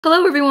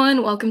Hello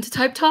everyone, welcome to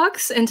Type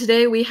Talks, and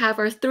today we have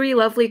our three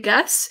lovely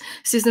guests,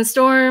 Susan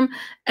Storm,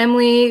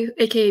 Emily,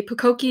 aka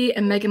Pucokie,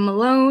 and Megan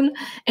Malone,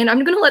 and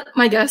I'm going to let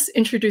my guests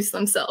introduce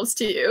themselves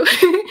to you.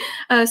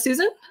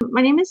 Susan?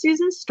 My name is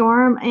Susan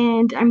Storm,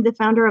 and I'm the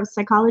founder of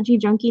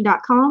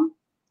psychologyjunkie.com,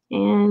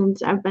 and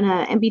I've been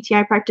an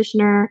MBTI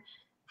practitioner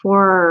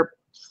for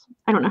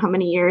I don't know how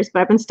many years,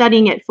 but I've been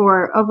studying it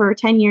for over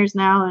 10 years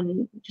now,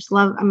 and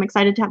I'm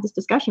excited to have this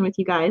discussion with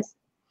you guys.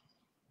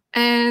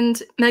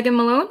 And Megan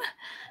Malone?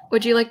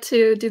 Would you like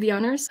to do the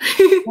honors?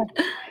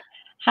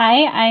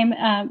 Hi, I'm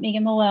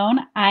Megan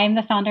Malone. I'm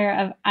the founder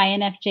of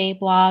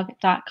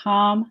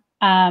INFJblog.com.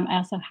 I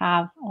also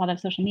have a lot of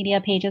social media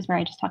pages where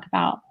I just talk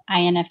about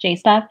INFJ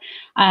stuff.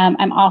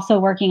 I'm also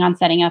working on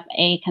setting up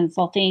a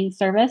consulting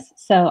service.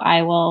 So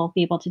I will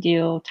be able to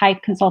do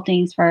type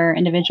consultings for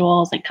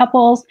individuals like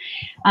couples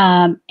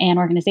and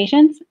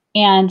organizations.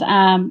 And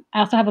I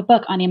also have a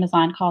book on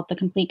Amazon called The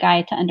Complete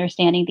Guide to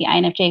Understanding the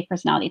INFJ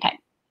Personality Type.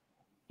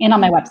 And on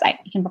my website,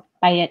 you can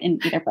buy it in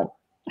either place.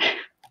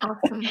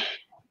 Awesome.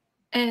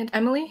 And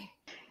Emily?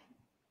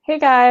 Hey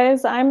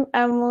guys, I'm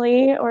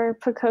Emily, or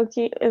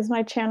Pucokie is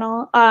my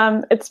channel.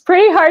 It's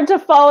pretty hard to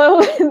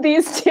follow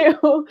these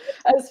two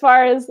as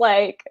far as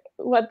like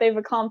what they've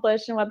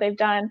accomplished and what they've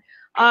done.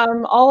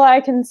 All I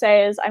can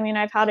say is, I mean,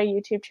 I've had a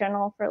YouTube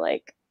channel for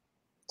like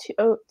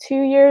over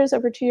 2 years,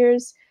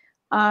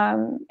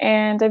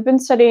 and I've been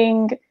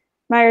studying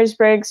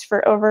Myers-Briggs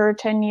for over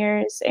 10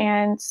 years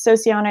and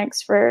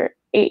socionics for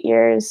 8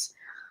 years.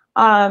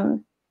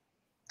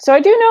 So I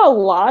do know a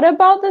lot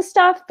about this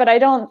stuff, but I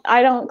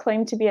don't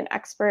claim to be an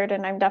expert,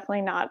 and I'm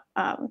definitely not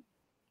a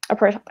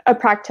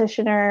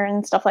practitioner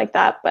and stuff like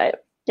that.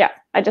 But yeah,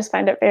 I just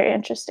find it very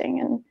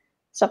interesting and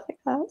stuff like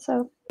that.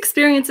 So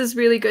experience is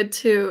really good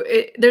too.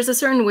 There's a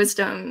certain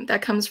wisdom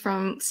that comes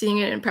from seeing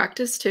it in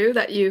practice too,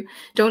 that you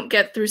don't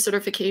get through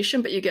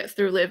certification, but you get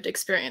through lived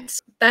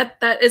experience. That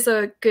is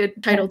a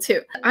good title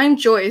too. I'm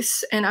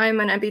Joyce, and I'm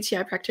an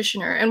MBTI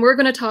practitioner, and we're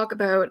going to talk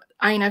about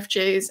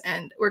INFJs,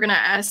 and we're going to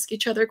ask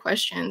each other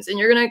questions, and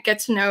you're going to get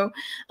to know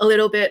a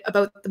little bit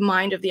about the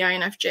mind of the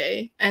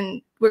INFJ,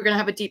 and we're going to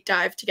have a deep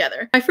dive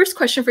together. My first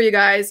question for you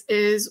guys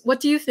is, what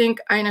do you think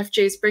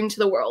INFJs bring to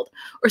the world?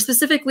 Or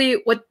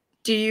specifically, what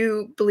do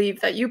you believe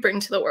that you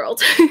bring to the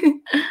world?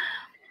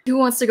 Who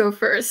wants to go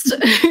first?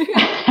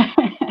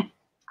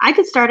 I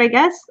could start, I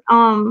guess.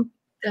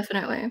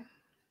 Definitely.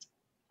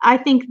 I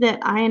think that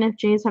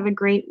INFJs have a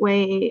great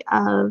way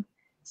of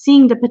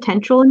seeing the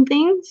potential in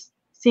things,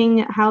 seeing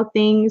how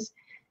things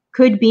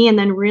could be, and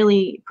then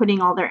really putting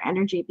all their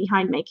energy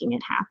behind making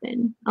it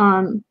happen.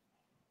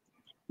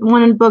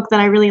 One book that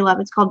I really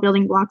love, it's called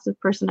Building Blocks of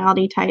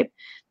Personality Type,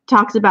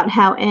 talks about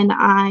how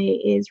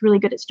NI is really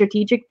good at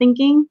strategic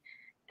thinking.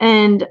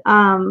 And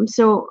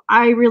so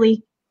I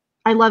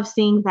love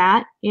seeing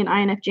that in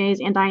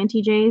INFJs and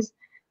INTJs,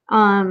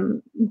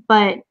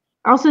 but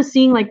also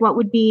seeing like what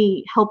would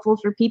be helpful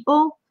for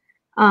people,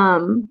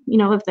 you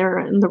know, if they're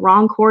in the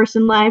wrong course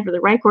in life or the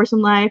right course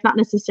in life, not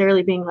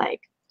necessarily being like,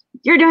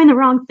 you're doing the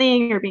wrong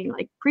thing or being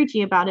like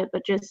preachy about it,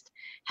 but just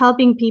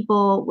helping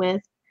people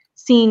with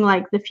seeing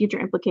like the future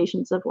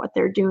implications of what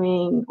they're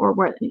doing, or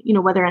what, you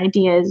know, whether an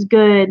idea is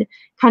good,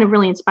 kind of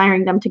really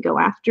inspiring them to go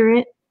after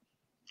it.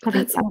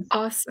 That's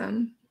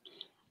awesome.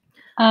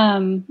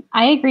 I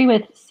agree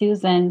with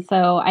Susan.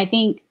 So I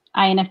think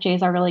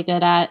INFJs are really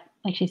good at,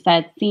 like she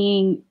said,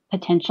 seeing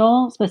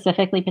potential,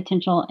 specifically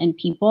potential in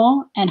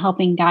people, and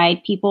helping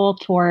guide people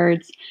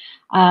towards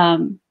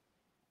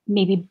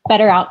maybe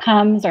better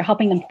outcomes, or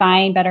helping them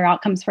find better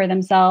outcomes for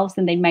themselves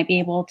than they might be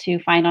able to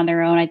find on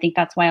their own. I think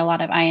that's why a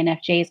lot of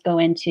INFJs go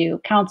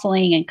into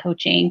counseling and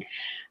coaching,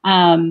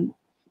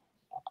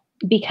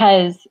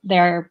 because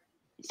they're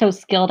so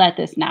skilled at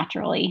this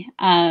naturally.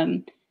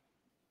 And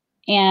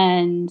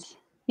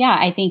yeah,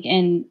 I think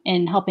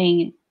in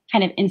helping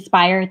kind of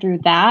inspire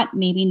through that,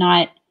 maybe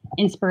not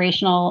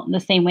inspirational in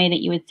the same way that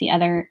you would see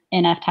other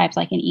NF types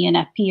like an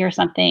ENFP or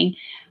something,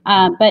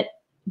 but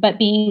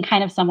being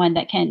kind of someone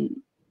that can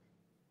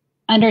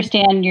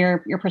understand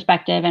your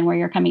perspective and where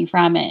you're coming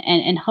from,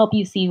 and help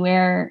you see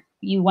where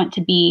you want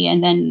to be,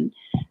 and then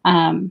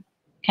kind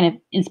of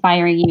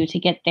inspiring you to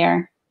get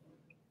there.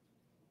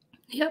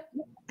 Yep.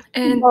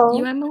 And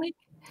you, Emily?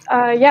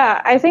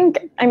 Yeah, I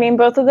mean,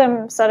 both of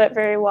them said it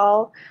very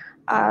well.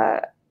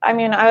 I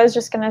mean, I was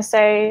just going to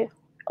say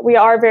we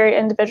are very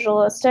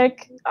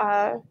individualistic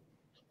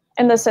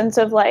in the sense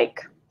of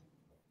like,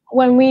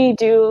 when we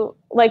do,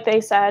 like they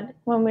said,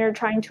 when we're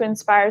trying to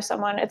inspire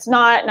someone, it's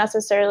not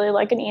necessarily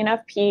like an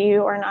ENFP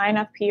or an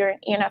INFP or an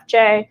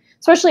ENFJ,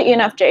 especially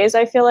ENFJs,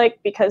 I feel like,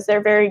 because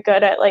they're very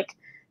good at like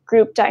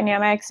group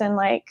dynamics, and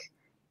like,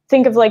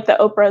 think of like the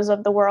Oprahs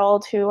of the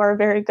world who are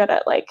very good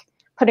at like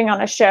putting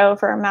on a show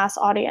for a mass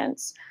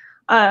audience.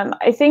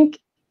 I think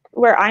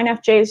where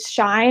INFJs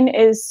shine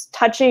is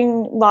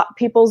touching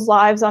people's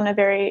lives on a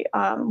very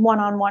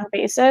one-on-one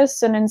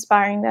basis and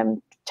inspiring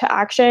them to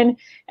action.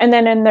 And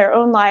then in their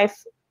own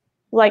life,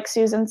 like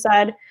Susan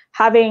said,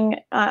 having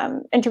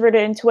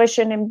introverted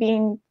intuition and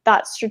being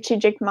that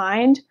strategic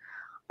mind,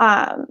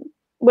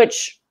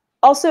 which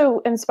also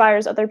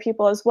inspires other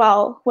people as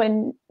well.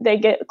 When they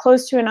get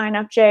close to an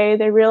INFJ,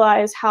 they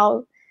realize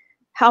how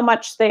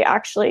much they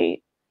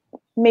actually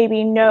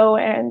maybe know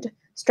and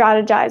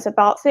strategize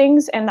about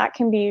things, and that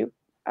can be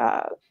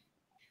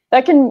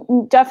that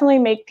can definitely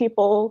make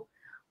people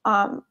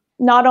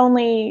not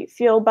only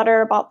feel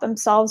better about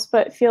themselves,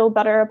 but feel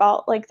better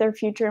about like their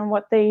future and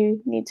what they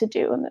need to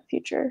do in the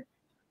future.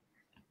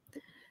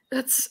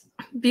 That's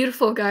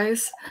beautiful,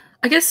 guys.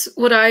 I guess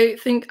what I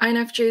think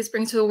INFJs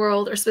bring to the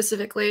world, or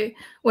specifically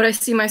what I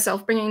see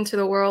myself bringing to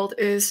the world,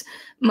 is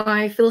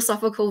my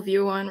philosophical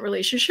view on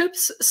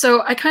relationships.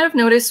 So I kind of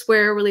notice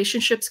where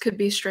relationships could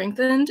be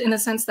strengthened, in the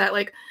sense that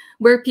like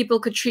where people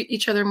could treat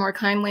each other more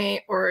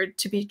kindly, or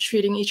to be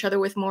treating each other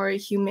with more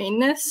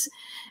humaneness.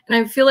 And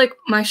I feel like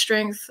my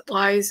strength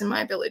lies in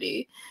my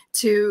ability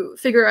to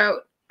figure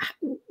out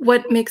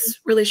what makes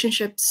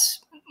relationships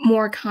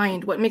more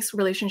kind, what makes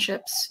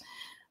relationships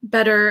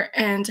better,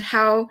 and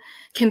how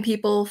can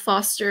people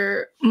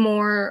foster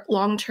more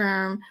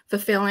long-term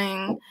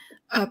fulfilling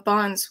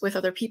bonds with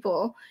other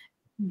people.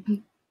 Mm-hmm.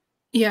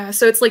 Yeah,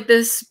 so it's like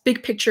this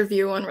big picture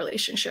view on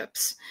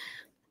relationships.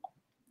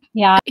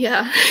 Yeah.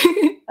 Yeah.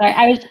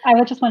 I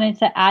just wanted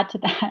to add to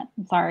that.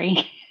 I'm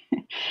sorry.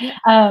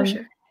 Yeah, for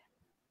sure.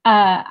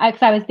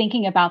 I was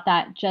thinking about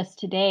that just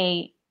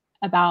today,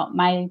 about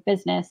my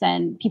business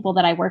and people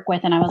that I work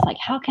with. And I was like,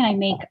 how can I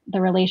make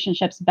the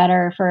relationships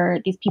better for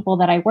these people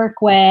that I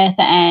work with?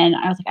 And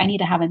I was like, I need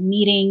to have a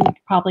meeting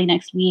probably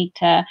next week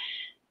to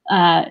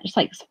just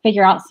like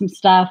figure out some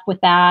stuff with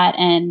that.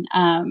 And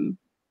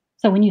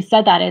so when you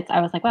said that,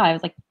 I was like, wow, I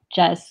was like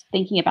just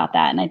thinking about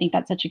that. And I think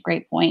that's such a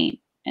great point,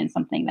 and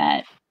something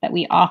that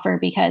we offer,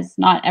 because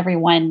not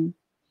everyone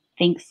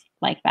thinks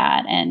like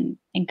that and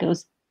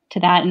goes to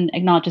that and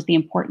acknowledges the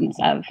importance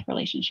of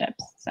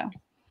relationships. So.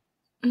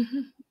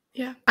 Mm-hmm.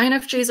 Yeah,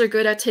 INFJs are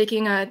good at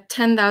taking a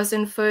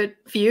 10,000-foot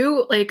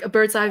view, like a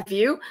bird's eye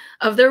view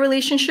of their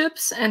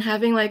relationships, and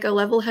having like a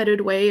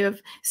level-headed way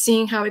of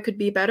seeing how it could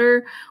be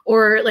better,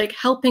 or like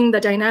helping the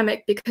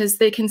dynamic, because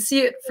they can see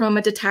it from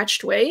a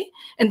detached way,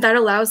 and that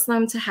allows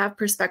them to have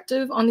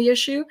perspective on the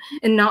issue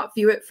and not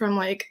view it from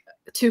like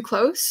too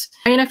close.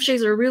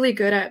 INFJs are really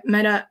good at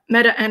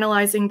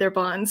meta-analyzing their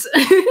bonds.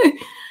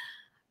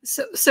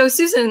 So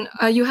Susan,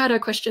 you had a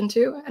question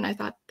too, and I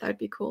thought that would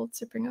be cool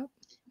to bring up.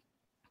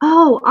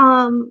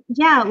 Oh,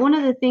 yeah, one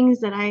of the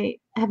things that I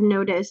have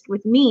noticed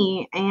with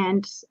me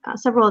and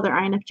several other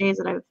INFJs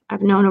that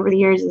I've known over the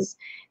years is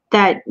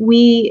that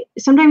we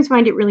sometimes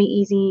find it really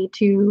easy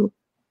to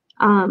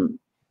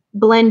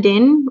blend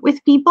in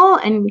with people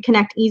and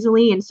connect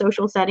easily in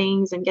social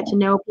settings and get to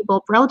know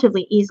people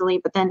relatively easily,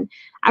 but then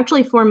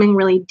actually forming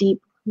really deep,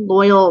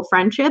 loyal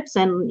friendships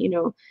and, you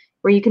know,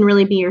 where you can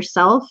really be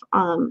yourself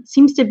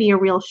seems to be a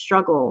real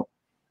struggle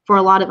for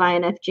a lot of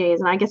INFJs.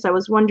 And I guess I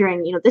was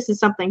wondering, you know, this is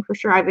something for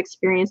sure I've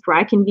experienced, where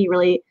I can be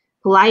really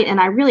polite, and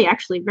I really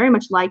actually very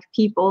much like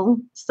people,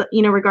 so,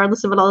 you know,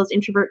 regardless of what all those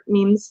introvert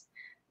memes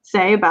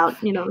say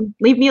about, you know,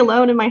 leave me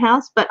alone in my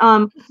house. But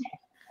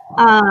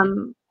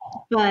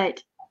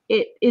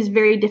it is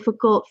very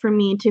difficult for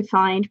me to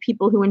find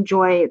people who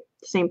enjoy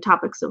the same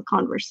topics of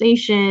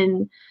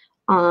conversation,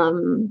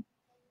 the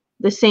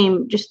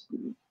same, just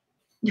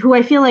who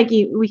I feel like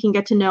we can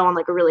get to know on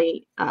like a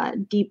really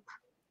deep,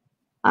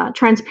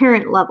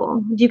 transparent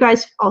level. Do you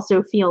guys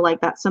also feel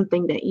like that's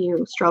something that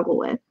you struggle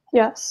with?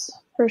 Yes,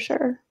 for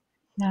sure.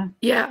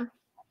 Yeah.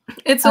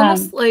 It's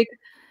almost like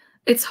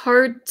it's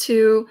hard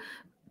to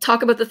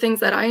talk about the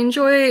things that I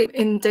enjoy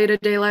in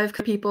day-to-day life,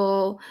 because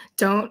people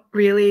don't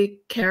really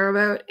care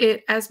about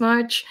it as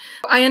much.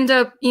 I end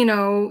up, you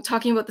know,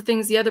 talking about the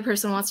things the other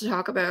person wants to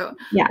talk about,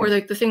 or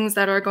like the things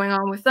that are going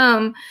on with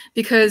them,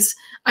 because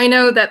I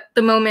know that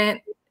the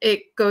moment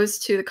it goes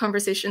to the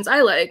conversations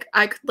I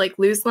could like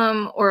lose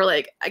them, or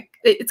like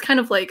it's kind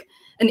of like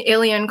an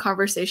alien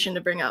conversation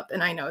to bring up,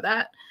 and I know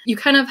that. You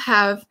kind of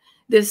have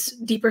this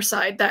deeper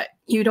side that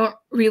you don't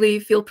really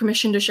feel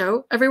permission to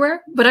show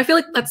everywhere, but I feel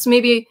like that's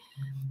maybe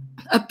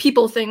a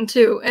people thing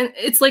too, and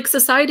it's like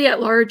society at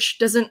large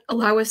doesn't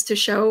allow us to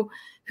show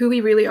who we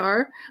really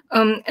are,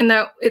 and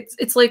that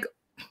it's like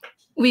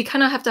we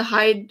kind of have to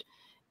hide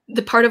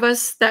the part of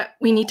us that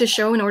we need to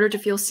show in order to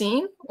feel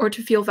seen or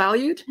to feel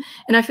valued.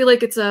 And I feel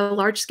like it's a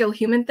large-scale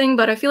human thing,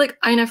 but I feel like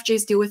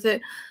INFJs deal with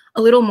it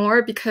a little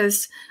more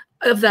because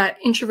of that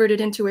introverted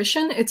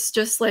intuition. It's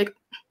just like,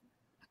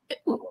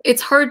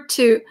 it's hard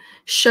to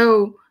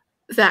show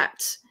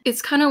that.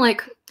 It's kind of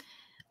like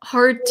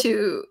hard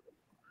to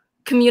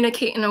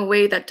communicate in a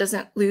way that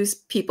doesn't lose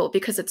people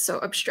because it's so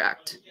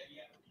abstract.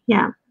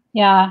 Yeah.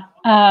 Yeah.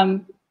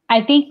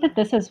 I think that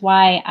this is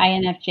why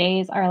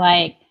INFJs are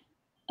like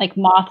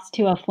moths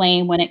to a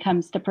flame when it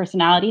comes to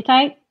personality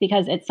type,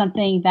 because it's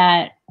something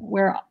that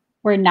we're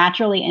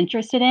naturally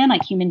interested in,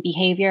 like human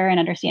behavior and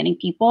understanding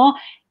people.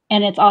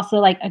 And it's also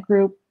like a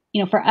group,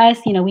 you know, for us,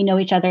 you know, we know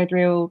each other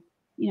through,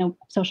 you know,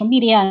 social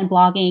media and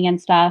blogging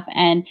and stuff.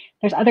 And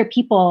there's other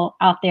people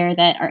out there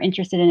that are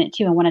interested in it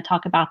too and want to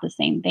talk about the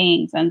same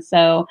things. And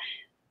so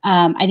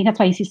I think that's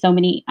why you see so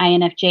many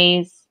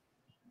INFJs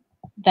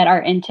that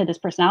are into this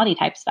personality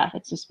type stuff.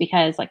 It's just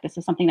because like this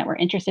is something that we're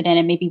interested in,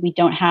 and maybe we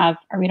don't have,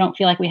 or we don't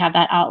feel like we have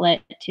that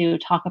outlet to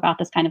talk about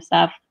this kind of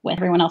stuff with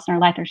everyone else in our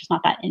life. There's just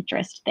not that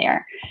interest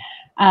there.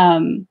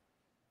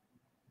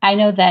 I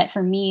know that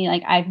for me,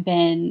 like I've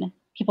been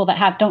people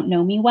that don't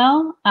know me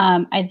well.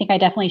 I think I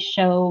definitely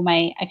show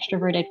my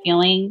extroverted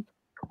feeling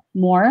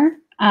more.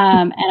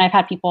 And I've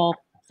had people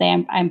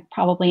say I'm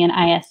probably an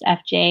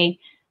ISFJ,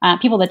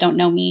 people that don't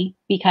know me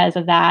because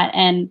of that.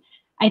 And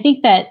I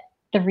think that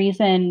the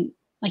reason,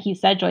 like you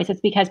said, Joyce,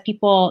 it's because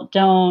people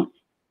don't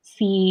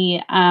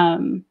see our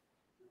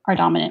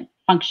dominant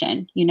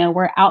function. You know,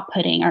 we're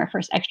outputting our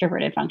first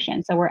extroverted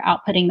function. So we're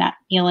outputting that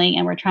feeling,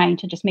 and we're trying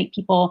to just make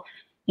people,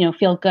 you know,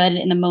 feel good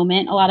in the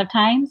moment a lot of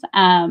times.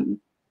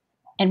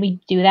 And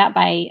we do that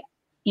by,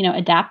 you know,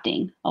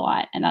 adapting a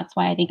lot. And that's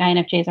why I think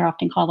INFJs are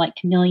often called like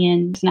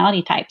chameleon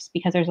personality types,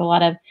 because there's a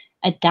lot of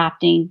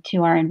adapting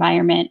to our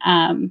environment,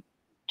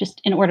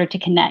 just in order to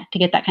connect, to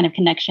get that kind of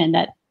connection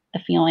that the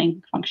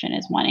feeling function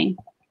is wanting.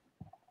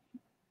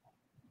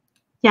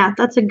 Yeah,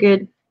 that's a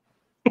good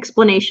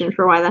explanation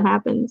for why that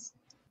happens.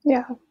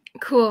 Yeah.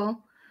 Cool.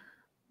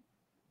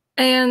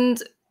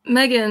 And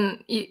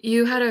Megan,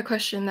 you had a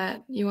question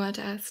that you wanted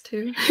to ask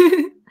too.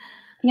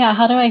 Yeah,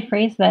 how do I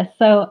phrase this?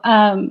 So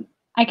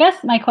I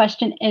guess my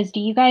question is, do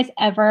you guys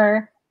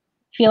ever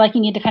feel like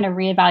you need to kind of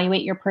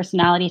reevaluate your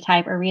personality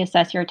type or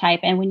reassess your type?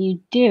 And when you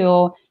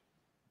do,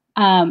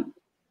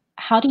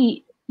 how do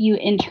you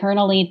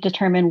internally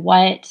determine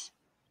what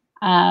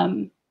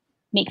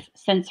makes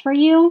sense for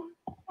you?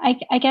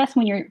 I guess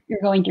when you're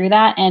going through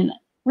that. And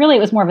really,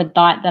 it was more of a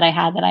thought that I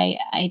had that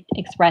I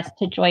expressed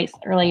to Joyce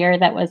earlier.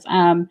 That was,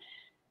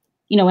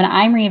 you know, when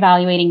I'm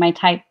reevaluating my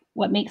type,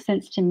 what makes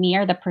sense to me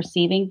are the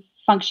perceiving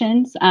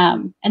functions.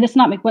 And this is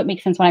not what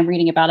makes sense when I'm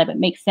reading about it, but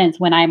makes sense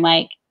when I'm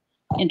like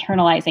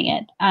internalizing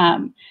it.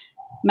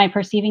 My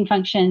perceiving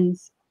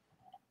functions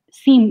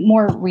seem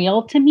more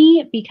real to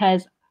me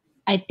because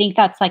I think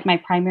that's like my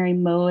primary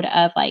mode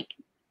of like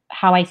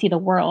how I see the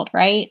world,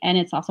 right? And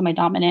it's also my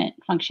dominant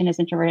function is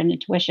introverted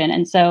intuition.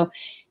 And so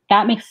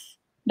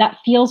that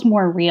feels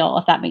more real,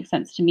 if that makes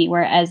sense to me.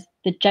 Whereas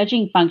the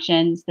judging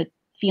functions, the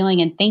feeling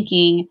and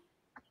thinking,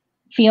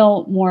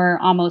 feel more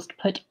almost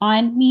put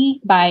on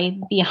me by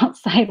the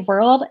outside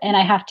world. And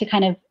I have to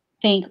kind of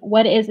think,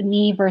 what is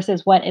me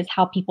versus what is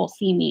how people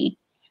see me?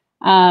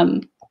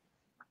 And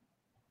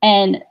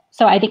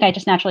so I think I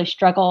just naturally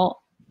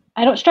struggle.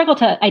 I don't struggle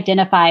to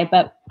identify,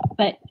 but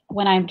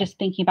when I'm just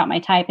thinking about my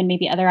type, and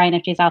maybe other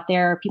INFJs out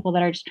there, or people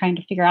that are just trying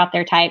to figure out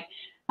their type,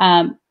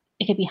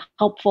 it could be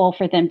helpful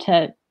for them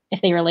to,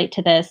 if they relate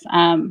to this.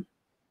 I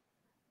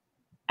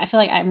feel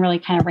like I'm really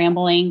kind of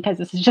rambling because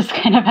this is just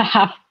kind of a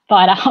half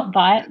thought out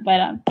thought,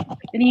 but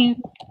any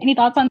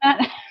thoughts on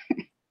that?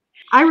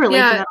 I relate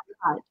to that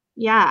a lot.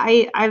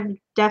 Yeah, I've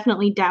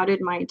definitely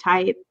doubted my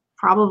type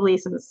probably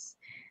since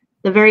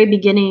the very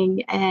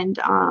beginning. And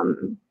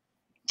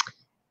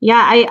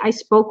yeah, I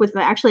spoke with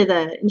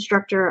the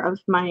instructor of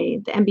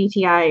the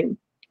MBTI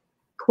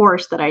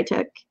course that I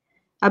took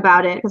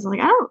about it, because I'm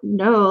like, I don't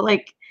know,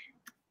 like,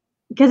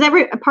 because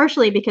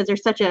partially because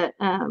there's such a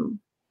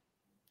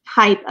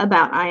hype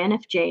about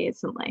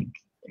INFJs, and like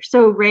they're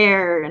so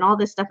rare and all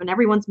this stuff, and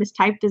everyone's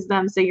mistyped as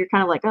them. So you're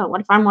kind of like, oh,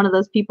 what if I'm one of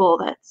those people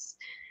that's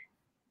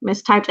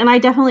mistyped? And I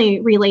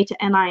definitely relate to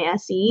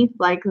NISE.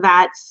 Like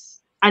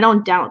I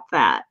don't doubt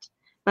that,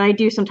 but I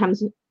do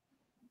sometimes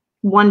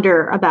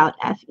wonder about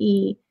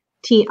FETI,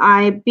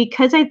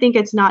 because I think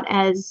it's not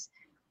as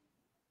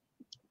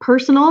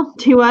personal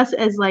to us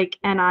as like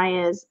NI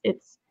is.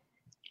 It's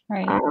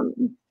right.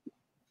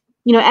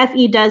 You know,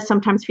 FE does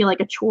sometimes feel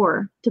like a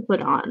chore to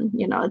put on.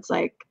 You know, it's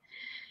like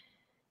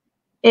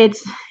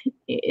it's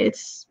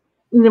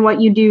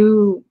what you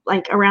do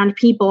like around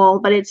people,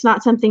 but it's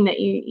not something that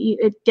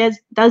it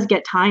does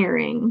get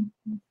tiring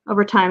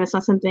over time. It's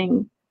not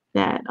something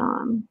that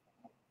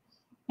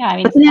yeah, I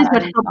mean, but sometimes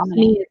what helps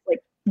me is like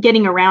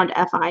getting around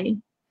FI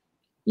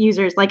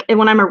users. Like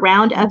when I'm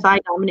around FI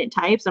dominant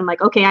types, I'm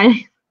like, okay,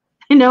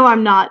 I know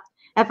I'm not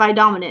FI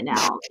dominant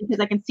now, because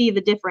I can see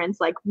the difference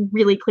like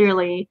really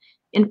clearly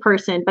in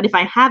person. But if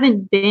I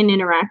haven't been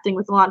interacting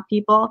with a lot of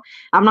people,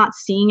 I'm not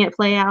seeing it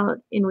play out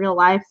in real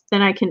life,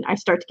 then I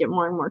start to get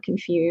more and more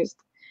confused.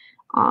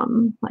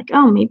 Like,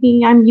 oh,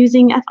 maybe I'm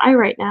using FI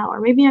right now, or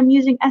maybe I'm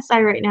using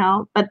SI right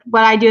now. But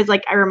what I do is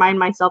like I remind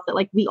myself that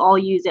like we all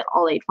use it,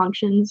 all 8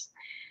 functions.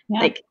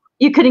 Yeah. Like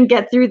you couldn't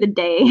get through the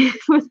day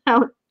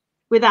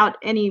without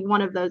any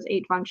one of those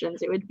 8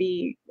 functions. It would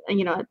be,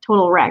 you know, a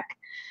total wreck.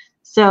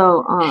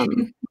 So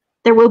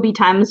there will be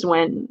times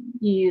when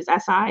you use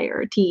SI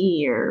or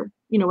TE or,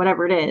 you know,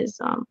 whatever it is.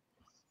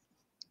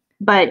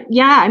 But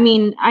yeah, I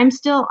mean, I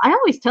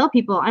always tell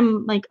people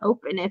I'm like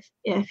open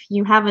if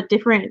you have a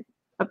different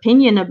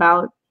opinion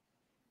about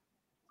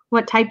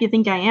what type you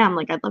think I am.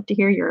 Like, I'd love to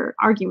hear your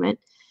argument,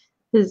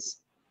 because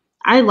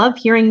I love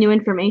hearing new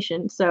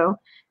information. So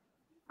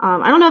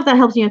I don't know if that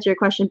helps you answer your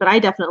question, but I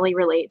definitely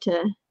relate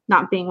to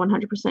not being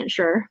 100%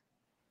 sure.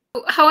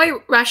 How I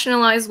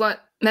rationalize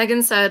what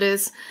Megan said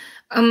is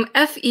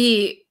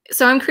FE,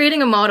 So I'm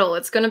creating a model.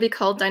 It's going to be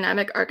called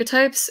dynamic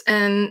archetypes.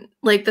 And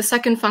like the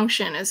second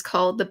function is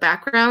called the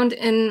background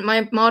in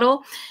my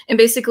model. And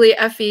basically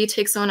FE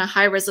takes on a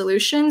high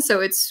resolution. So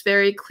it's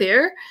very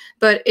clear,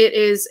 but it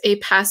is a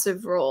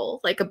passive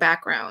role, like a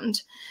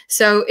background.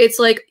 So it's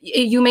like,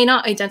 you may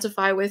not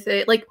identify with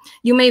it. Like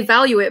you may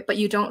value it, but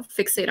you don't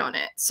fixate on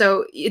it.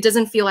 So it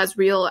doesn't feel as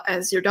real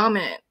as your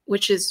dominant,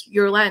 which is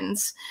your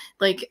lens.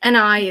 Like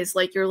NI is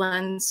like your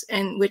lens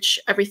in which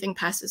everything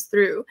passes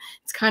through.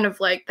 It's kind of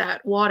like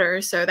that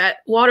water. So that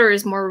water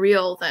is more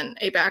real than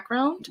a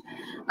background.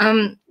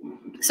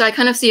 So I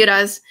kind of see it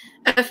as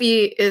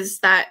FE is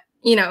that,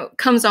 you know,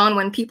 comes on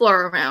when people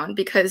are around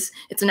because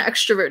it's an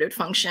extroverted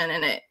function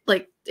and it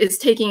like is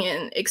taking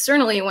in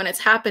externally when it's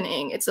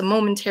happening. It's a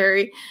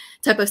momentary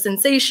type of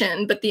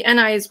sensation, but the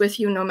NI is with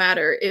you no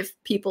matter if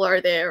people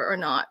are there or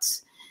not.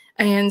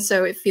 And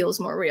so it feels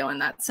more real in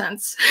that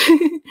sense.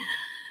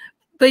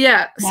 But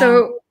yeah,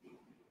 so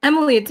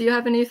Emily, do you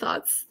have any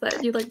thoughts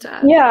that you'd like to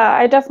add? Yeah,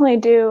 I definitely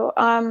do.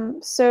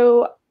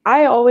 So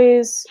I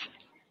always,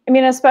 I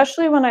mean,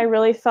 especially when I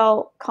really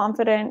felt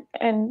confident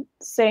in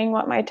saying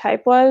what my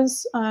type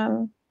was,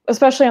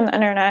 especially on the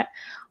internet.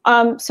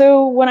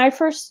 So when I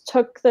first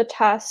took the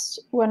test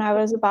when I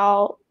was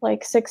about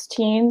like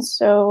 16,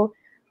 so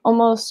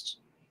almost,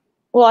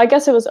 well, I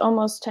guess it was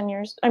almost 10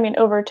 years, I mean,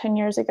 over 10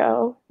 years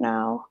ago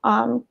now,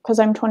 because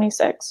I'm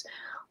 26.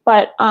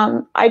 But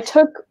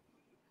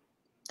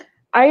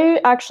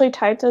I actually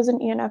typed as an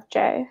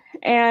ENFJ,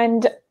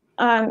 and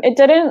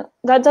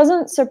that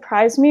doesn't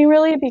surprise me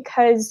really,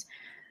 because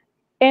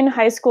in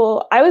high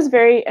school, I was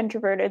very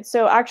introverted.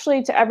 So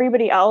actually to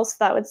everybody else,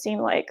 that would seem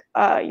like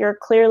you're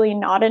clearly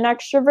not an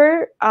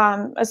extrovert,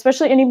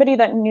 especially anybody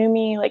that knew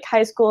me like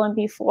high school and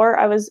before.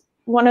 I was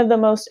one of the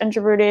most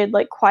introverted,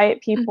 like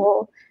quiet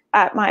people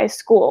at my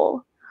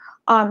school.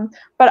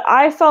 But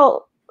I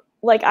felt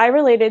like I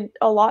related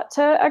a lot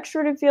to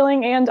extroverted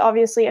feeling and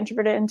obviously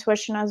introverted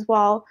intuition as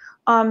well.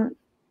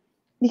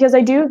 Because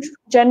I do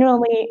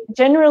genuinely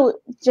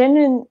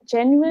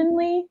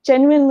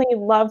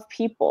love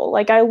people.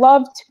 Like I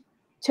love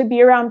to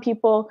be around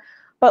people,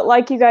 but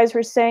like you guys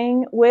were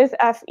saying with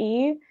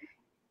FE,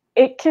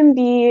 it can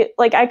be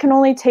like I can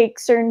only take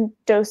certain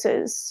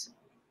doses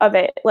of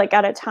it like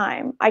at a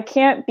time. I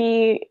can't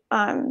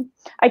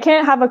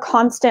have a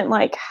constant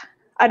like,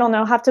 I don't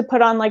know, have to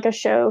put on like a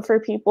show for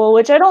people,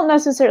 which I don't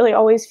necessarily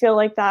always feel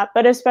like that,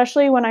 but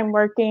especially when I'm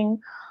working,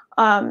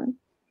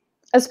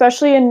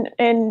 especially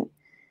in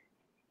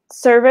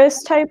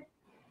service type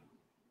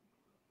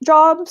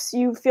jobs,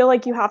 you feel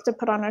like you have to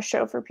put on a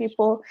show for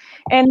people.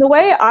 And the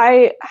way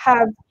I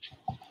have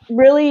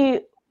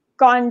really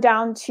gone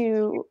down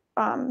to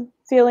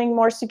feeling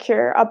more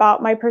secure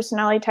about my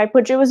personality type,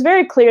 which it was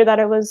very clear that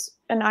it was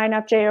an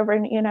INFJ over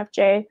an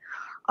ENFJ,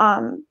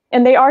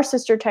 and they are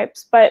sister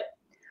types. But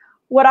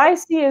what I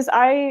see is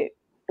I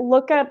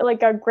look at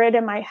like a grid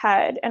in my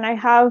head, and I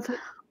have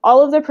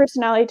all of the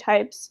personality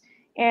types,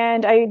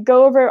 and I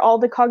go over all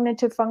the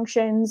cognitive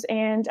functions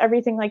and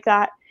everything like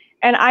that.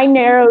 And I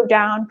narrow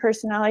down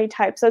personality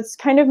types. That's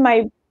kind of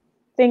my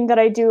thing that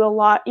I do a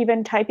lot,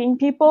 even typing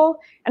people.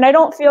 And I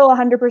don't feel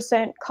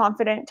 100%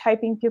 confident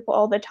typing people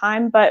all the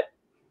time, but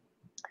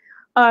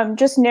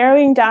just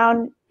narrowing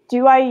down,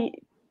 do I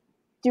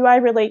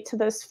relate to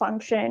this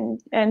function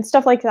and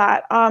stuff like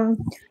that.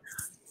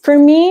 For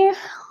me,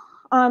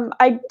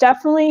 I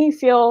definitely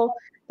feel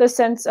the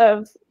sense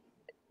of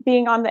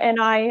being on the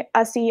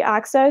NI-SE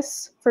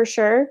axis for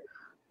sure.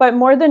 But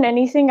more than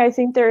anything, I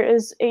think there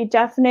is a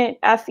definite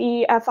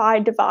FE-FI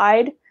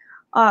divide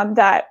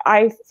that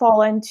I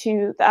fall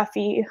into the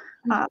FE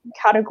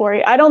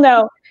category. I don't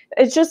know.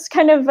 It's just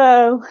kind of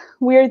a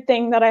weird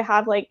thing that I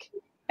have like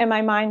in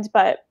my mind,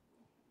 but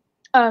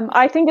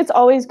I think it's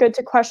always good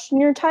to question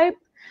your type,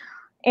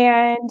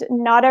 and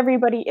not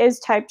everybody is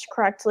typed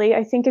correctly.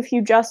 I think if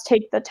you just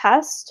take the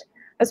test,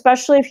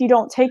 especially if you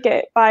don't take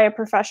it by a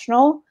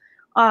professional,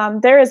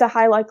 there is a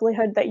high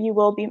likelihood that you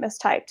will be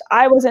mistyped.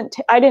 I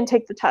didn't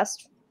take the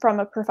test from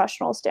a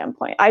professional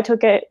standpoint. I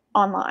took it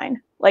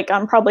online, like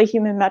on probably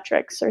Human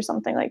Metrics or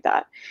something like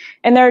that.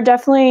 And there are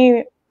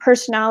definitely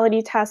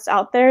personality tests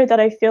out there that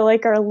I feel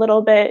like are a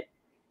little bit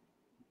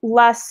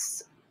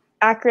less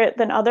accurate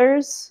than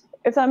others,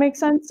 if that makes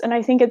sense. And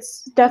I think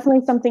it's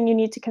definitely something you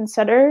need to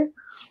consider.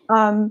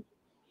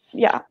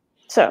 Yeah.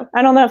 So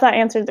I don't know if that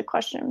answered the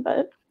question,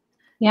 but.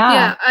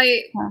 Yeah,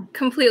 I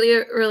completely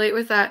relate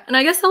with that. And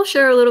I guess I'll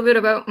share a little bit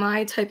about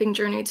my typing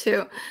journey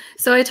too.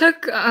 So I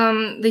took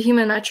the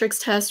Human Metrics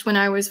test when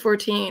I was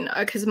 14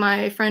 because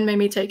my friend made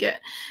me take it.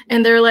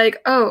 And they're like,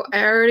 oh,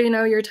 I already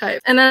know your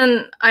type. And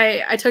then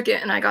I took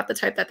it and I got the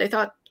type that they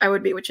thought I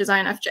would be, which is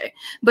INFJ.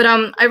 But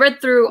I read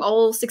through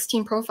all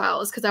 16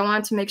 profiles because I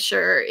wanted to make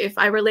sure if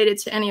I related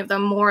to any of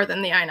them more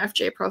than the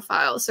INFJ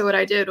profile. So what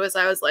I did was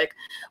I was like,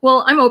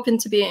 well, I'm open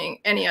to being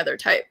any other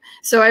type.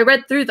 So I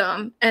read through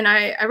them, and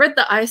I read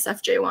the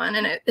ISFJ one,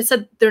 and it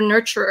said they're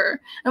nurturer.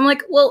 I'm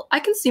like, well, I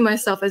can see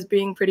myself as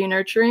being pretty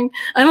nurturing.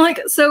 I'm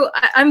like, so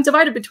I'm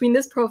divided between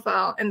this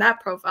profile and that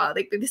profile.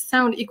 Like, they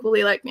sound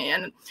equally like me.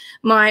 And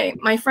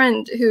my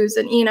friend who's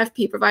an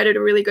ENFP provided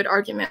a really good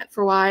argument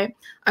for why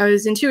I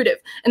was intuitive.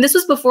 And this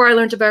was before I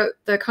learned about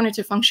the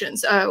cognitive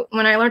functions.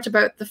 When I learned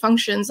about the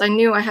functions, I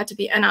knew I had to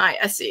be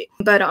NISE.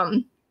 But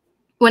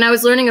when I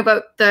was learning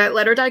about the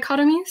letter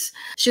dichotomies,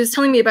 she was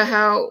telling me about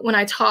how when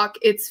I talk,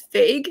 it's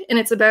vague, and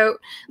it's about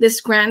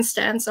this grand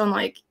stance on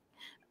like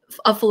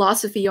a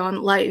philosophy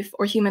on life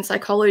or human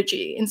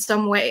psychology in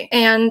some way.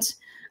 And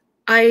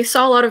I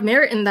saw a lot of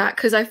merit in that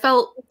because I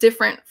felt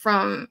different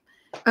from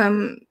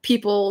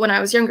people when I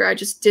was younger. I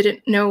just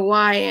didn't know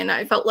why. And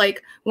I felt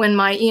like when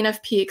my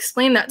ENFP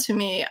explained that to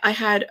me, I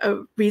had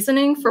a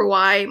reasoning for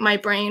why my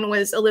brain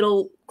was a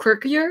little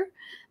quirkier,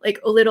 like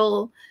a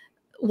little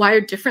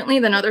wired differently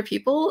than other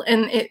people.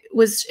 And it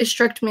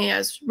struck me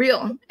as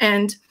real.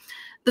 And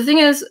the thing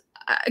is,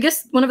 I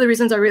guess one of the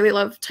reasons I really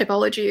love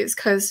typology is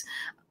because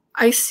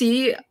I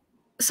see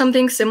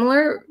something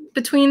similar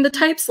between the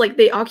types. Like,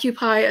 they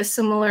occupy a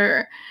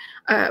similar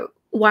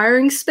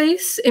wiring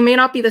space. It may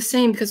not be the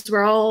same because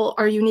we're all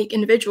our unique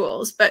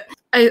individuals, but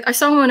I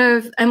saw one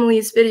of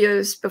Emily's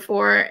videos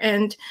before,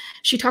 and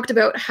she talked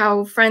about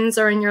how friends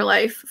are in your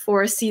life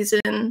for a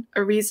season,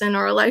 a reason,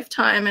 or a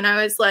lifetime. And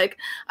I was like,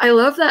 I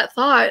love that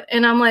thought.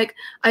 And I'm like,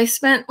 I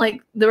spent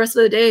like the rest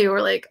of the day,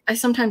 or like I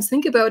sometimes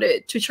think about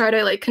it to try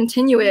to like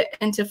continue it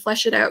and to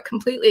flesh it out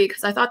completely,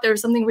 because I thought there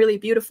was something really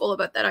beautiful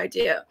about that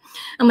idea.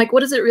 I'm like, what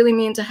does it really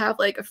mean to have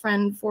like a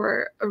friend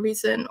for a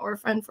reason, or a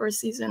friend for a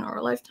season, or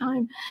a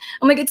lifetime?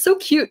 I'm like, it's so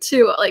cute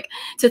too, like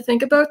to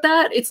think about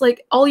that. It's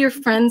like all your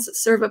friends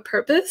serve a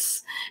purpose,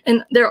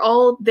 and they're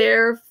all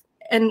there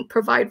and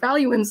provide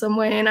value in some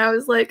way. And I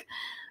was like,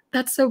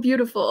 that's so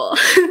beautiful.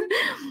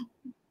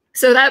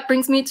 So that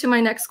brings me to my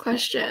next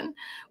question.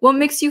 What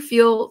makes you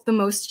feel the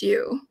most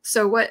you?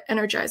 So what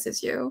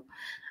energizes you?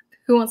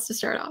 Who wants to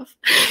start off?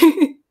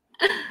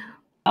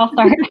 I'll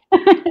start.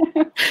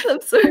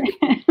 I'm sorry.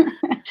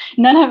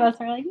 None of us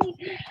are like me.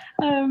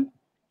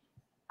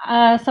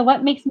 So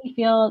what makes me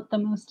feel the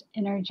most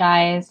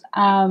energized?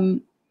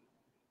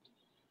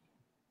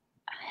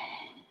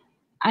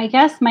 I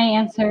guess my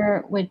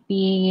answer would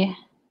be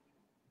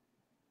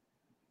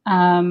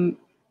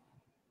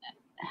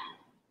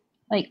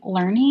like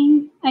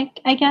learning,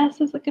 I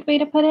guess is a good way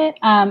to put it.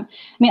 I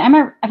mean,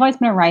 I've always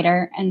been a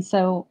writer, and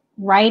so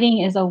writing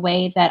is a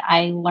way that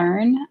I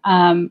learn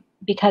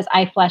because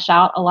I flesh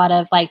out a lot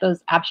of like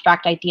those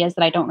abstract ideas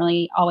that I don't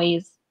really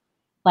always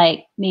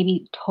like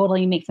maybe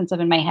totally make sense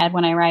of in my head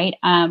when I write.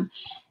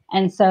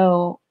 And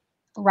so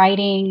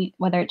writing,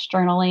 whether it's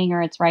journaling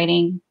or it's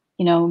writing,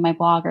 you know, my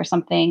blog or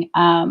something,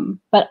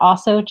 but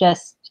also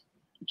just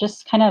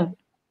kind of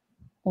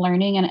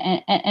learning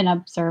and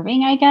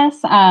observing, I guess.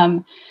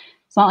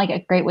 It's not like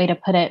a great way to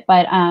put it,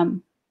 but,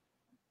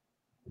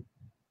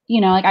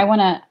 you know, like I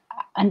want to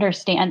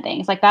understand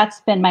things. Like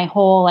that's been my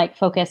whole like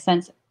focus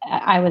since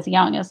I was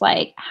young, is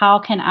like, how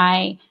can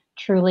I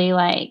truly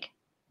like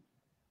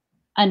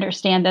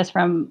understand this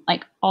from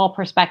like all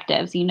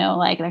perspectives, you know,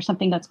 like there's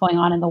something that's going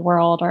on in the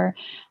world, or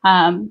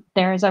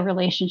there's a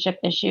relationship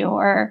issue,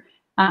 or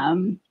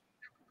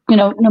you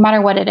know, no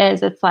matter what it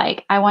is, it's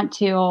like I want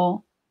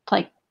to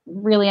like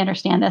really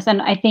understand this.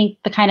 And I think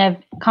the kind of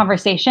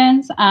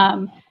conversations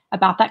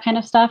about that kind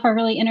of stuff are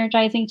really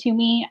energizing to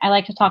me. I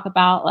like to talk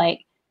about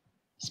like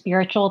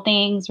spiritual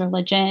things,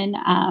 religion,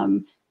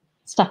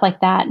 stuff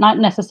like that. Not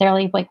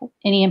necessarily like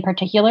any in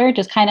particular,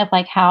 just kind of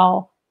like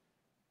how,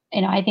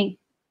 you know, I think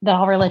that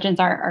all religions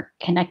are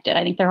connected.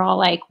 I think they're all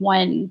like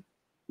one,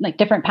 like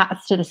different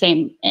paths to the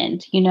same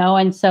end, you know?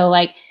 And so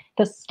like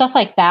the stuff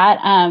like that,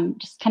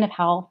 just kind of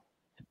how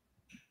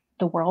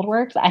the world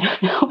works. I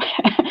don't know,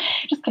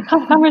 just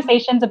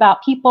conversations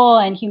about people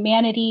and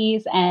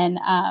humanities and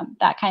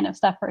that kind of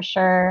stuff for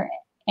sure.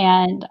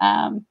 And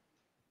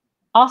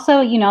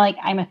also, you know, like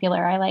I'm a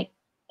feeler. I like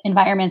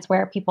environments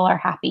where people are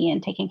happy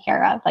and taken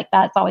care of. Like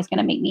that's always going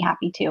to make me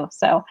happy too.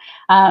 So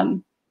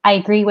I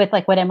agree with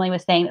like what Emily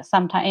was saying, that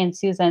sometimes, and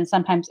Susan,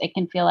 sometimes it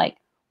can feel like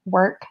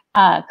work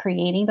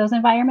creating those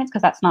environments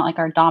because that's not like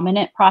our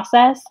dominant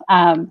process.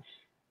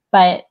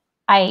 But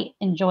I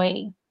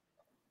enjoy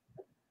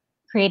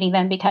creating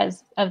them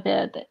because of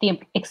the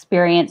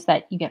experience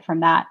that you get from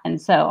that.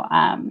 And so,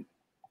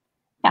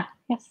 yeah,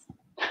 yes,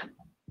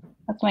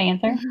 that's my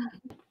answer.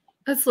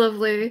 That's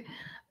lovely.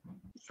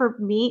 For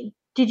me,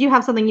 did you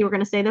have something you were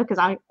going to say though? Because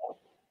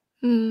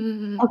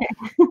okay.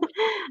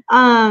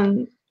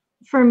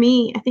 For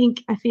me, I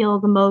think I feel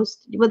the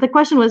most. Well, the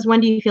question was,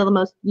 when do you feel the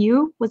most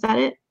you? Was that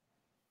it?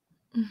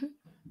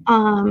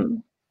 Mm-hmm.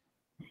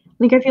 I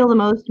think I feel the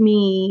most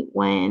me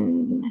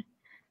when,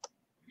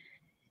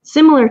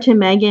 similar to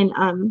Megan,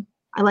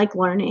 I like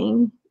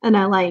learning and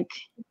I like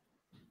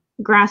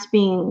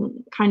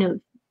grasping kind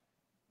of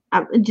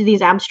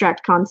these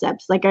abstract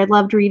concepts. Like I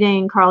loved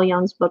reading Carl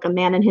Jung's book, A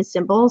Man and His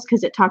Symbols,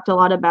 because it talked a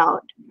lot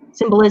about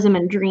symbolism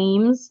and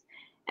dreams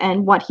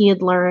and what he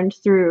had learned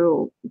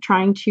through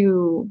trying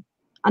to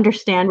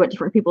understand what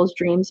different people's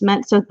dreams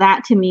meant. So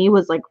that to me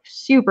was like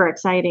super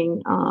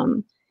exciting.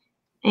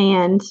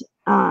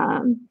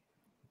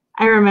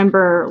 I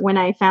remember when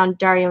I found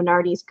Dario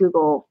Nardi's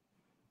Google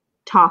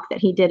talk that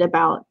he did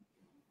about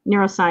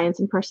neuroscience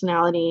and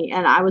personality,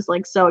 and I was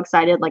like so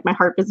excited, like my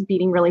heart was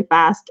beating really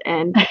fast,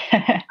 and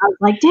I was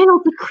like, Daniel,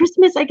 for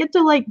Christmas I get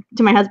to like,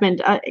 to my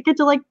husband, I get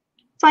to like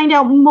find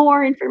out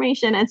more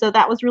information. And so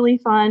that was really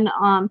fun.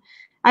 I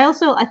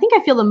think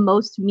I feel the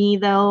most me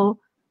though,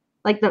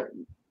 like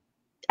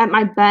at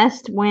my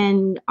best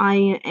when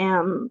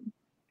a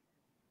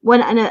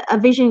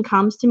vision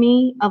comes to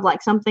me of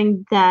like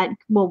something that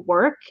will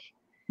work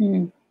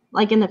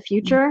like in the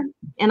future,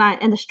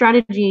 and the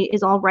strategy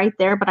is all right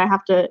there, but I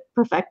have to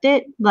perfect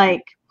it.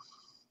 Like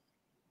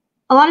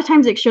a lot of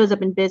times it shows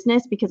up in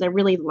business because I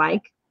really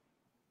like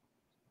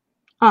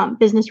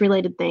business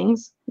related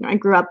things. You know, I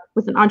grew up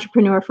with an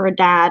entrepreneur for a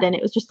dad, and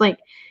it was just like,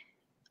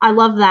 I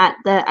love that.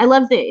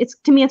 It's,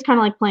 to me, it's kind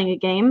of like playing a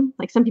game.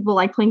 Like some people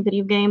like playing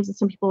video games and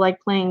some people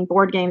like playing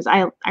board games.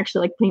 I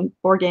actually like playing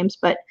board games,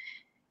 but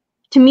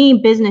to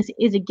me, business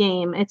is a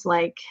game. It's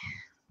like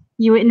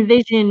you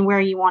envision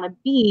where you want to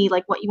be,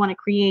 like what you want to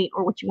create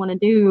or what you want to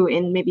do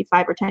in maybe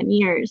 5 or 10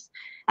 years.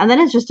 And then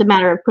it's just a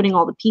matter of putting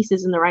all the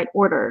pieces in the right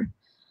order,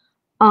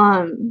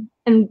 and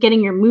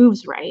getting your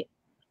moves right.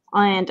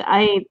 And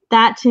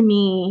that to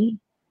me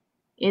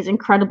is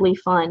incredibly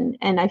fun.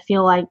 And I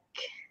feel like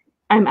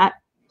I'm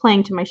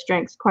playing to my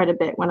strengths quite a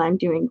bit when I'm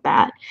doing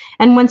that.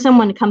 And when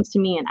someone comes to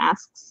me and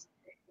asks,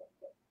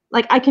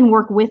 like, I can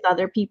work with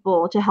other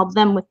people to help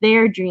them with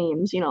their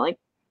dreams, you know, like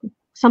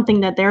something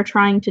that they're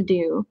trying to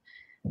do.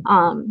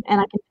 And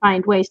I can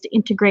find ways to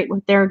integrate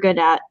what they're good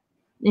at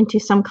into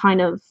some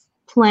kind of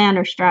plan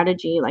or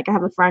strategy. Like I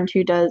have a friend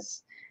who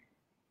does,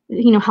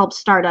 you know, helps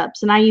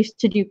startups, and I used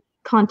to do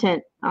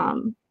content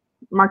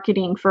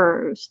marketing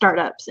for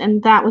startups,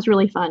 and that was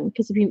really fun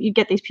because if you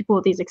get these people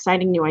with these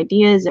exciting new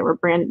ideas that were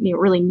brand new,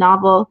 really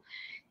novel,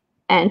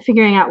 and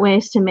figuring out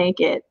ways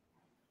to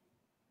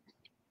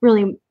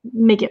really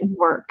make it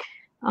work.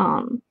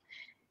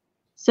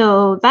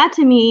 So that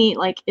to me,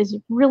 like, is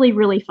really,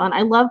 really fun.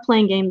 I love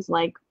playing games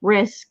like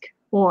Risk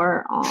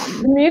or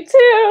Me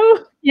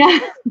too. Yeah.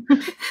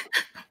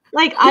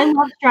 Like I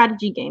love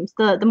strategy games.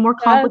 The more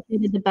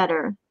complicated, the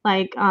better.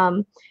 Like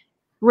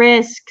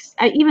Risks,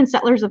 even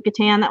Settlers of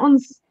Catan.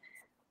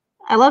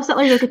 I love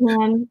Settlers of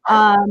Catan.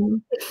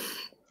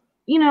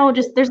 You know,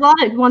 just there's a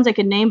lot of ones I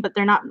could name, but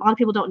a lot of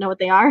people don't know what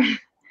they are.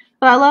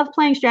 But I love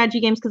playing strategy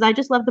games because I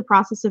just love the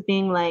process of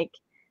being like,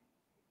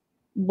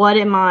 what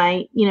am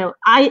I, you know,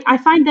 I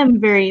find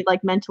them very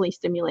like mentally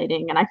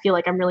stimulating, and I feel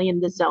like I'm really in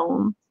the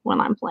zone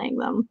when I'm playing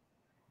them.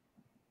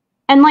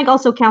 And like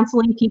also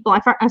counseling people,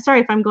 I'm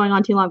sorry if I'm going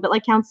on too long, but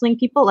like counseling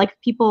people, like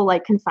people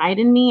like confide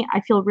in me,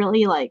 I feel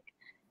really like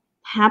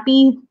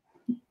happy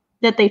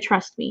that they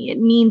trust me. It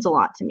means a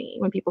lot to me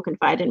when people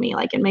confide in me.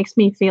 Like it makes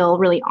me feel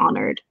really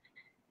honored.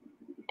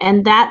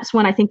 And that's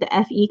when I think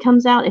the FE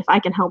comes out. If I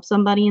can help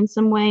somebody in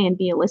some way and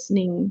be a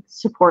listening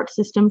support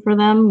system for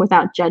them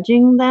without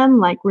judging them,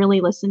 like really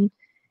listen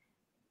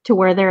to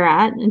where they're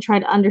at and try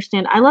to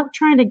understand. I love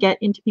trying to get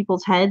into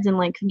people's heads and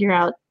like figure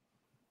out,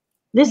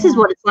 this is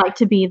what it's like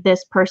to be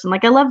this person.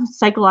 Like I love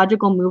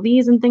psychological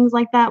movies and things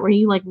like that, where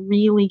you like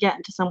really get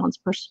into someone's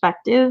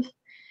perspective.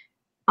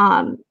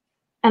 And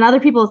other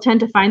people tend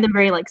to find them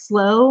very like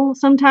slow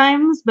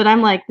sometimes, but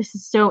I'm like, this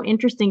is so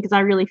interesting because I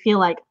really feel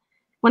like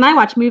when I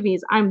watch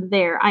movies, I'm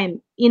there.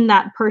 I'm in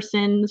that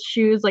person's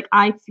shoes. Like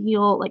I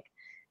feel like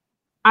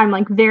I'm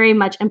like very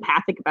much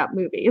empathic about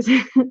movies,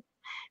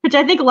 which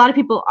I think a lot of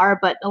people are,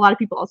 but a lot of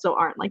people also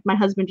aren't. Like my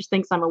husband just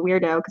thinks I'm a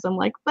weirdo because I'm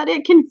like, but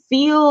it can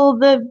feel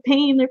the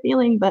pain they're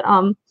feeling. But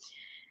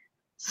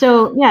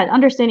so yeah,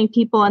 understanding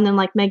people, and then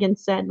like Megan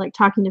said, like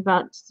talking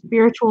about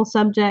spiritual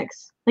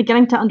subjects, like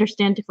getting to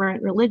understand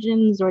different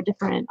religions or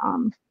different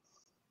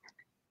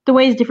the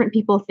ways different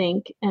people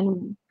think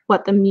and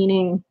what the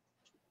meaning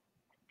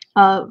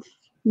of,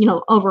 you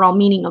know, overall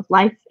meaning of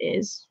life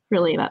is.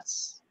 Really,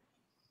 it's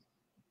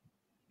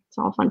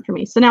all fun for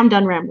me. So now I'm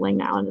done rambling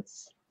now, and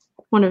it's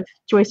one of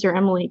Joyce or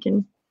Emily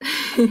can.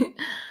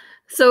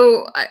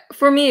 So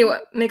for me,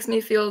 what makes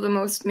me feel the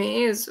most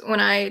me is when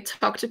I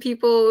talk to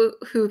people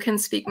who can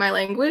speak my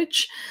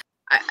language.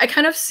 I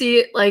kind of see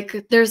it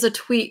like there's a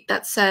tweet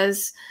that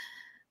says,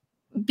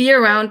 be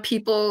around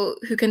people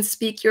who can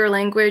speak your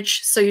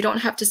language so you don't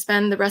have to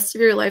spend the rest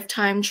of your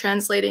lifetime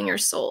translating your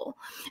soul.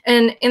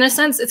 And in a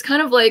sense, it's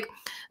kind of like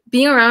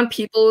being around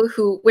people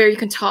where you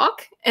can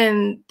talk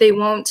and they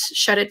won't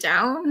shut it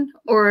down.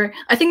 Or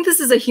I think this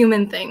is a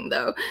human thing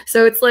though.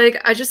 So it's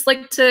like, I just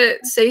like to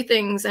say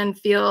things and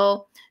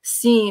feel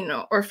seen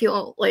or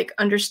feel like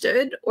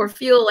understood or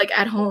feel like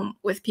at home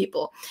with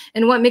people.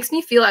 And what makes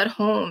me feel at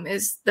home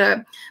is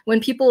when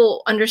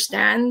people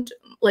understand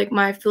like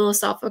my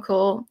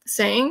philosophical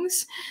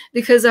sayings,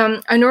 because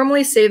I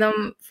normally say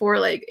them for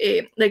like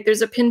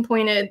there's a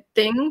pinpointed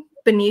thing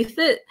beneath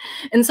it,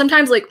 and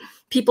sometimes like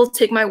people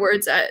take my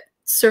words at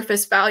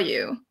surface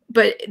value,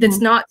 but it's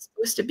not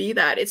supposed to be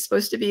that. It's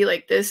supposed to be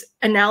like this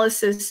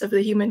analysis of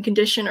the human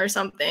condition or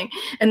something,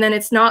 and then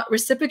it's not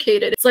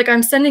reciprocated. It's like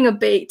I'm sending a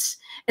bait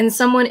and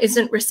someone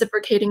isn't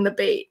reciprocating the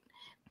bait,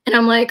 and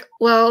I'm like,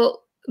 well,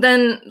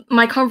 then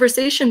my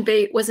conversation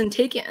bait wasn't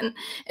taken,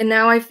 and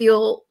now I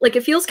feel like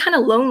it feels kind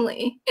of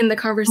lonely in the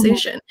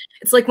conversation.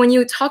 It's like when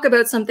you talk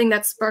about something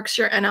that sparks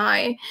your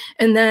NI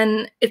and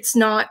then it's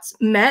not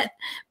met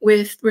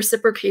with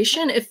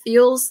reciprocation, it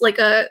feels like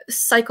a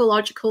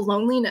psychological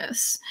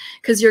loneliness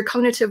because your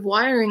cognitive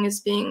wiring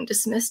is being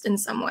dismissed in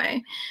some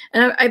way.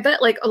 And I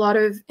bet like a lot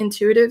of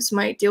intuitives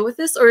might deal with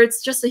this, or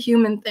it's just a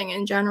human thing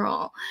in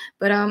general.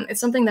 But it's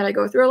something that I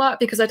go through a lot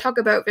because I talk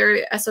about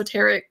very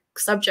esoteric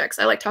subjects.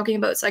 I like talking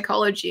about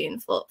psychology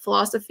and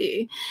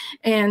philosophy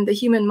and the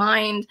human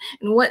mind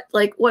and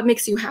what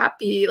makes you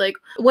happy, like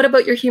what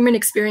about your human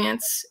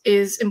experience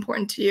is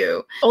important to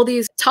you. All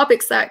these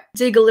topics that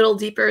dig a little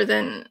deeper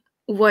than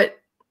what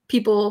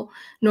people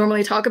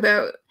normally talk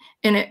about.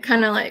 And it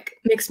kind of like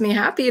makes me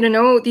happy to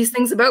know these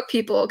things about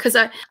people, because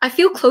I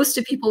feel close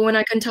to people when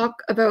I can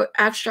talk about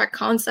abstract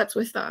concepts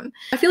with them.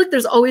 I feel like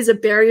there's always a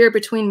barrier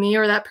between me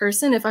or that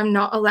person if I'm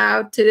not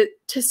allowed to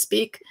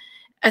speak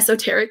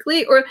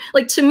esoterically, or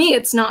like to me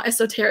it's not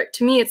esoteric.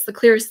 To me it's the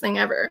clearest thing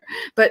ever,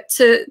 but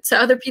to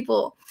other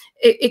people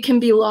it can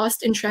be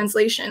lost in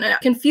translation, and I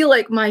can feel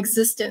like my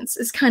existence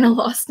is kind of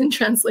lost in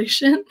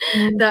translation.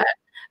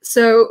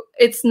 So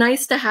it's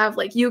nice to have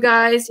like you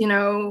guys, you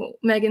know,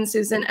 Megan,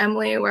 Susan,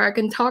 Emily, where I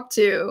can talk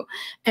to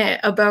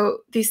about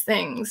these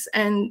things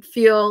and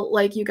feel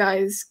like you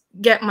guys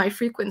get my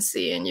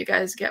frequency and you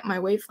guys get my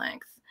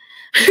wavelength.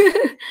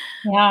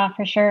 Yeah,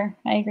 for sure.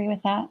 I agree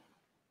with that.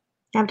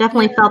 I've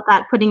definitely felt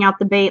that, putting out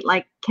the bait,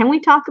 like, can we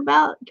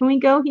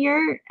go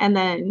here? And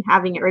then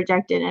having it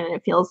rejected, and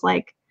it feels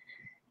like,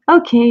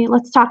 okay,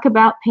 let's talk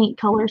about paint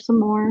color some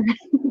more.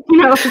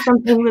 You know,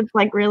 something that's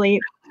like really,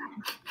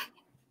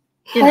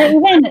 you know.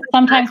 Or even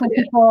sometimes when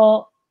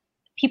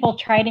people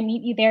try to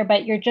meet you there,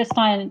 but you're just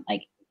on,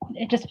 like,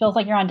 it just feels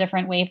like you're on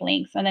different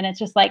wavelengths. And then it's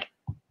just like,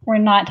 we're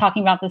not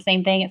talking about the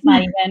same thing. It's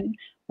not even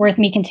worth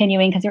me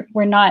continuing because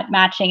we're not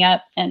matching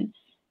up. And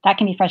that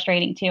can be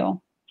frustrating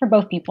too. For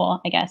both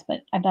people, I guess,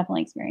 but I've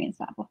definitely experienced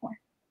that before.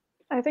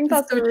 I think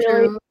that's so really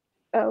true.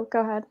 Oh,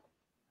 go ahead.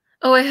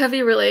 Oh, I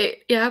heavy relate.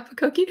 Yeah,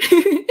 Pucokie.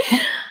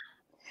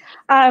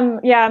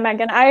 Yeah,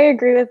 Megan, I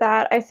agree with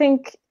that. I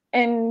think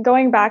in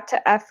going back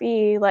to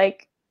FE,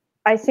 like,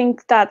 I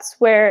think that's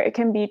where it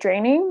can be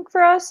draining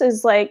for us,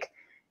 is like,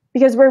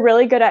 because we're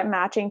really good at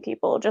matching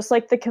people, just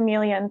like the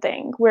chameleon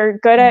thing. We're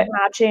good at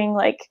matching,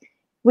 like,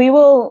 we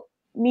will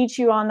meet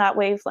you on that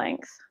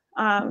wavelength.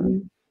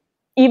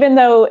 Even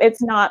though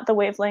it's not the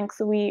wavelength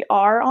we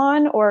are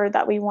on or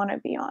that we want to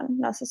be on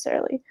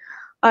necessarily.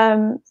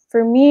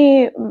 For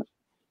me,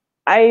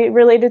 I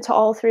related to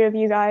all three of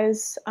you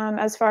guys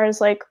as far as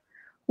like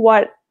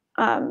what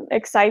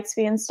excites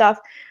me and stuff.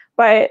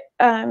 But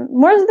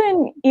more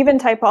than even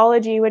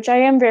typology, which I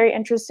am very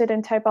interested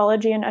in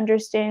typology and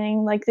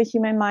understanding like the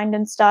human mind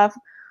and stuff,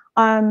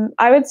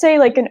 I would say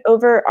like an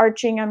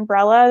overarching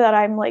umbrella that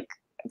I'm like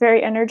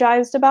very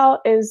energized about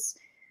is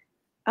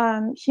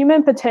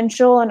human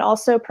potential and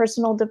also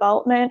personal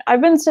development.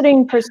 I've been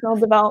studying personal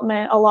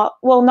development a lot,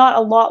 well, not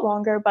a lot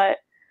longer, but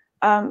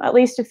at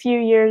least a few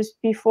years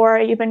before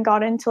I even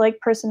got into like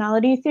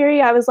personality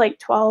theory. I was like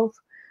 12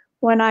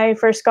 when I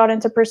first got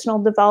into personal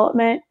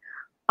development.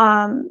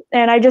 And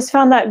I just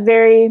found that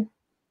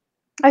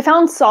I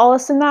found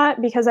solace in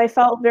that because I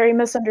felt very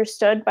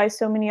misunderstood by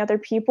so many other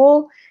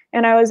people.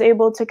 And I was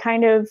able to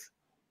kind of,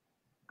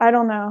 I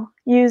don't know,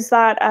 use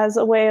that as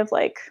a way of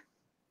like,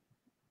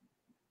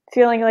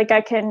 feeling like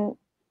I can,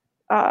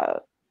 I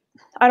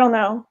don't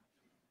know,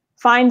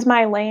 find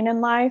my lane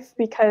in life,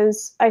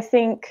 because I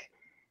think,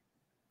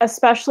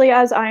 especially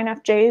as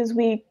INFJs,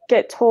 we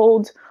get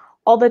told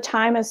all the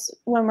time as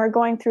when we're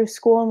going through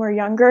school and we're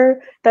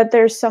younger that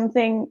there's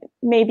something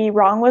maybe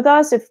wrong with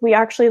us if we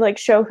actually like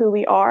show who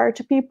we are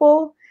to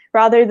people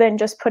rather than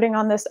just putting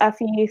on this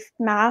FE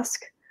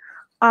mask.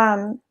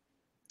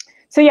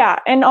 So yeah,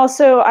 and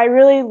also I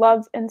really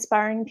love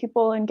inspiring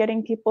people and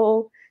getting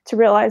people to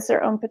realize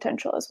their own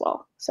potential as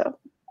well. So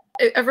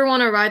ever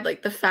want to ride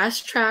like the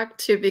fast track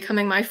to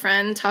becoming my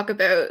friend, talk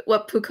about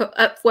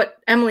what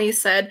Emily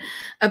said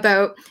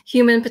about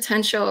human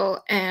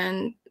potential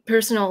and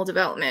personal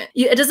development.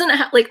 It doesn't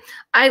have like,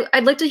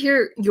 I'd like to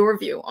hear your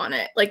view on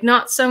it, like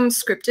not some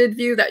scripted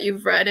view that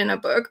you've read in a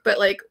book, but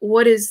like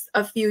what is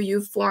a view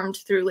you've formed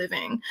through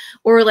living,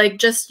 or like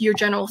just your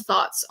general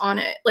thoughts on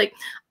it. Like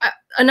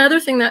another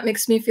thing that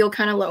makes me feel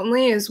kind of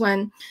lonely is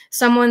when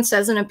someone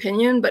says an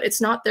opinion, but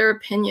it's not their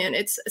opinion.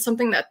 It's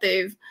something that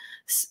they've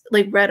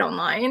like read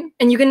online,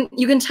 and you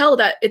can tell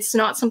that it's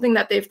not something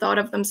that they've thought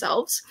of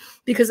themselves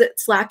because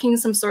it's lacking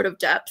some sort of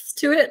depth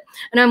to it.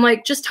 And I'm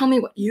like, just tell me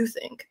what you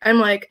think. I'm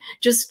like,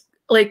 just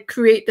like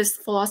create this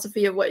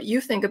philosophy of what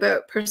you think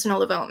about personal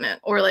development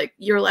or like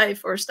your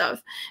life or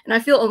stuff. And I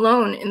feel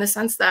alone in the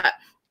sense that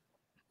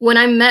when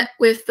I'm met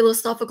with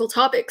philosophical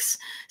topics,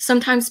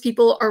 sometimes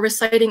people are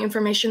reciting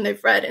information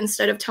they've read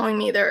instead of telling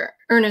me their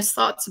earnest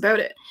thoughts about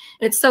it.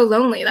 And it's so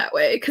lonely that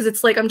way, because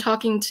it's like I'm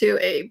talking to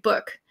a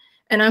book.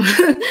 And I'm,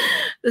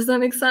 does that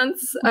make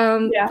sense?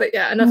 Yeah. But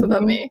yeah, enough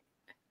about me.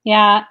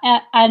 Yeah.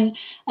 And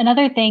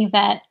another thing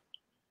that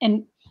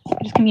in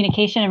just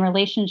communication and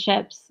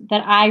relationships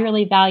that I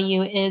really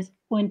value is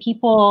when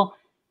people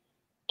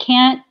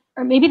can't,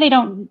 or maybe they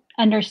don't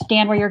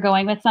understand where you're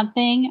going with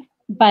something,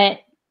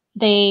 but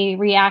they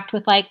react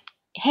with like,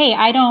 hey,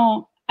 I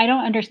don't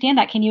understand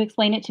that. Can you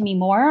explain it to me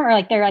more? Or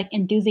like they're like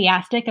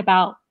enthusiastic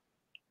about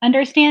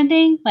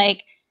understanding.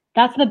 Like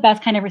that's the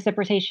best kind of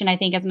reciprocation I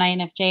think as an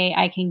INFJ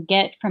I can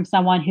get from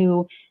someone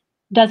who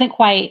doesn't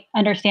quite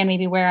understand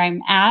maybe where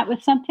I'm at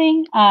with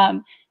something,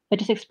 but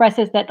just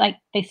expresses that like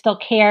they still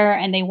care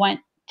and they want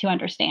to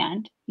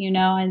understand, you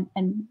know,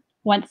 and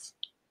wants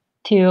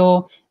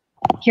to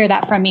hear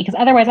that from me, because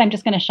otherwise I'm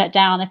just going to shut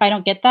down. If I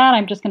don't get that,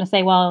 I'm just going to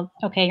say, well,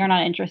 okay, you're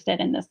not interested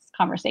in this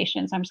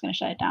conversation, so I'm just going to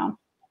shut it down.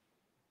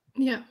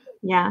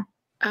 Yeah,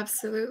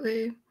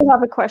 Absolutely. I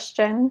have a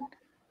question.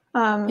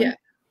 Yeah.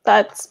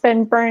 That's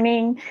been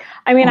burning.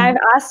 I mean, I've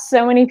asked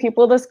so many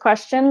people this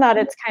question that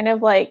it's kind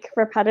of like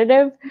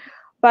repetitive,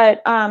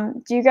 but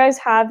do you guys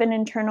have an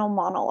internal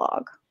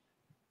monologue?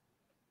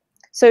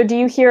 So do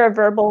you hear a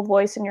verbal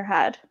voice in your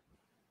head?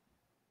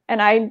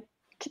 And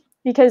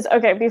because,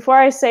 okay, before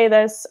I say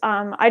this,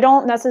 I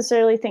don't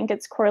necessarily think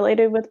it's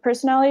correlated with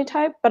personality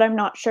type, but I'm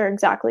not sure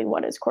exactly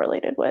what is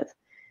correlated with.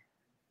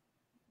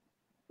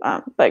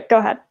 But go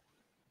ahead.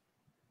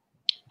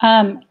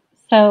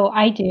 So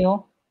I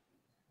do.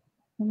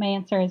 My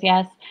answer is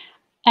yes.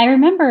 I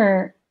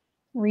remember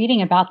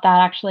reading about that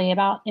actually,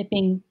 about it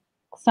being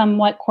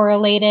somewhat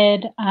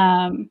correlated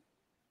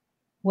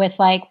with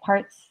like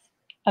parts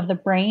of the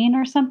brain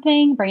or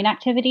something, brain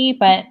activity,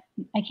 but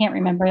I can't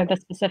remember the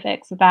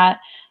specifics of that.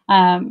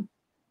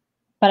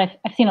 But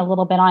I've seen a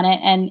little bit on it.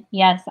 And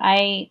yes,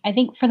 I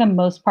think for the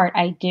most part,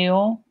 I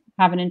do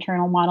have an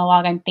internal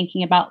monologue. I'm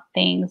thinking about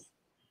things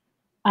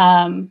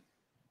as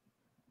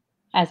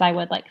I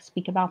would like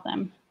speak about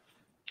them.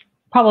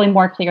 Probably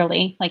more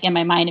clearly, like in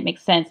my mind, it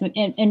makes sense.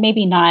 And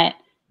maybe not,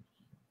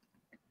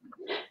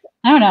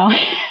 I don't know.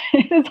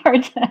 It's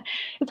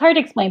hard to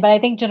explain, but I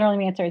think generally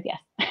my answer is yes.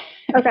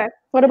 Okay.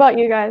 What about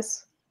you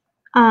guys?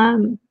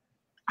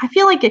 I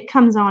feel like it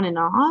comes on and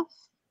off.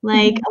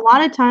 Like a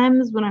lot of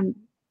times when I'm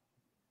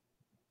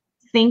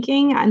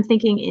thinking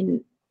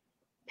in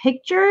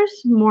pictures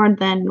more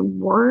than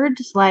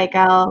words. Like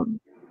I'll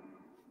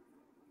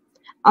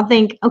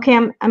think, okay,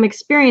 I'm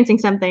experiencing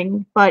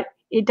something, but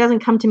it doesn't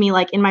come to me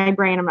like in my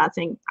brain. I'm not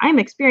saying I'm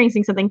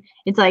experiencing something.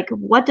 It's like,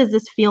 what does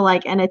this feel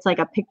like? And it's like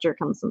a picture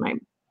comes to my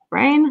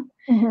brain.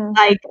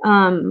 Like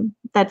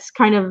that's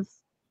kind of.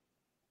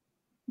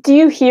 Do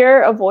you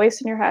hear a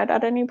voice in your head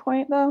at any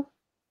point though?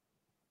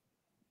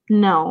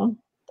 No.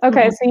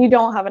 Okay, so you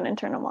don't have an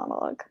internal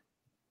monologue.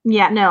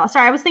 Yeah, no.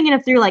 Sorry, I was thinking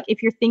of through like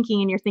if you're thinking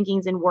and your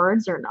thinking's in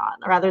words or not,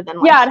 rather than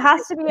like. Yeah, it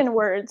has to be in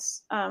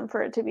words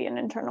for it to be an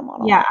internal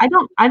monologue. Yeah,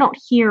 I don't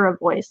hear a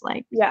voice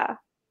like. Yeah.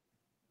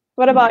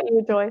 What about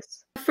you,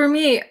 Joyce? For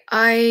me,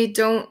 I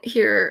don't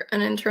hear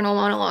an internal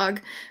monologue,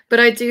 but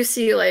I do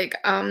see like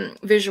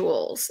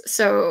visuals.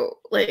 So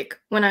like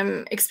when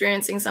I'm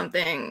experiencing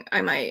something,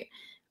 I might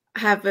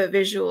have a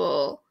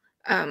visual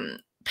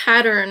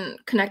pattern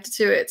connected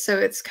to it. So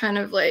it's kind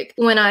of like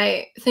when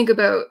I think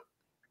about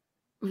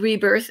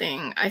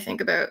rebirthing, I think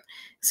about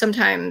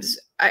sometimes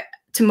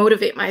to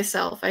motivate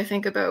myself, I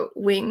think about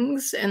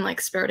wings and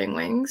like sprouting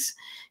wings.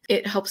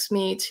 It helps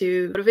me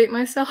to motivate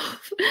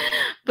myself.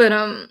 But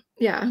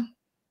yeah.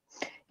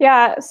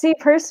 Yeah, see,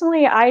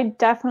 personally, I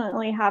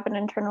definitely have an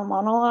internal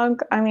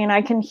monologue. I mean,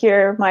 I can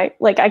hear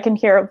I can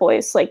hear a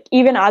voice. Like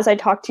even as I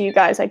talk to you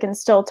guys, I can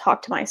still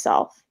talk to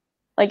myself,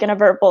 like in a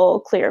verbal,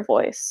 clear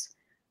voice.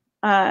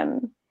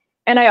 And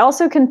I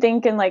also can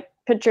think in like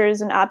pictures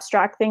and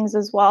abstract things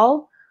as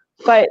well.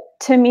 But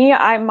to me,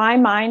 my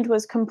mind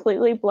was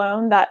completely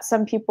blown that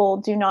some people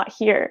do not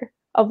hear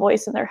a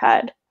voice in their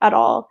head at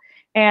all.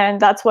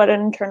 And that's what an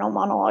internal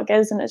monologue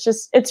is. And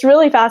it's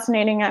really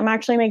fascinating. I'm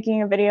actually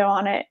making a video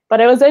on it.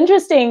 But it was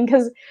interesting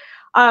because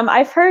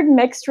I've heard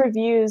mixed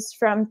reviews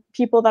from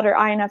people that are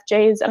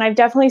INFJs, and I've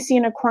definitely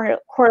seen a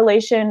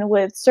correlation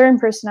with certain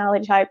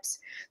personality types.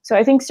 So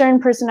I think certain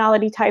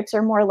personality types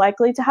are more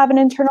likely to have an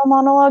internal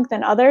monologue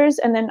than others.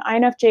 And then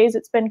INFJs,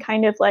 it's been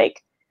kind of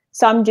like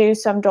some do,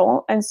 some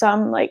don't, and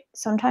some like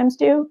sometimes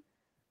do.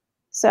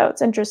 So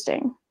it's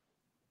interesting.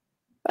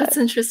 That's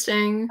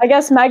interesting. I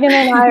guess Megan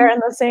and I are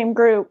in the same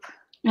group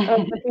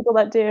of the people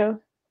that do.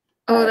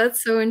 Oh,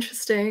 that's so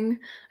interesting.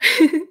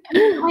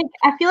 Like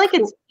I feel like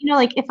it's, you know,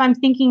 like if I'm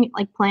thinking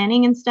like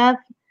planning and stuff,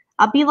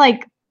 I'll be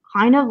like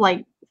kind of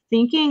like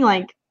thinking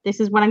like this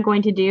is what I'm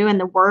going to do, and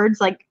the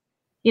words like,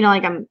 you know,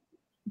 like I'm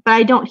but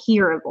I don't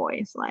hear a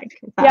voice. Like,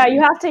 yeah,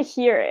 you have to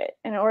hear it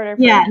in order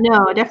for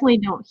no, I definitely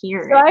don't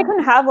hear so it. I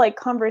can have like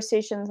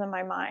conversations in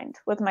my mind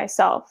with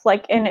myself,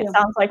 like, and it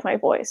sounds like my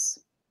voice.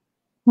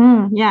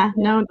 Yeah,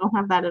 no, don't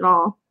have that at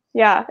all.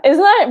 Yeah,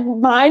 isn't that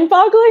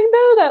mind-boggling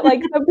though, that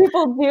like some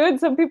people do and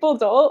some people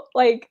don't?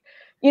 Like,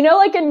 you know,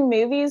 like in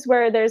movies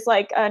where there's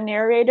like a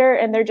narrator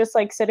and they're just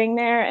like sitting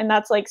there and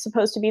that's like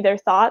supposed to be their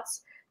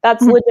thoughts.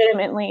 That's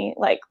legitimately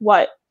like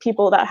what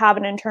people that have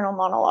an internal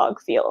monologue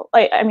feel.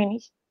 Like, I mean,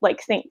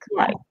 like think.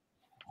 Like,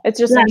 it's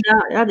just no,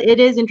 it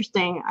is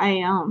interesting.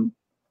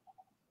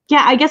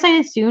 Yeah, I guess I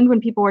assumed when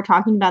people were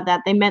talking about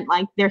that, they meant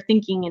like they're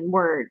thinking in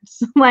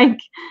words, like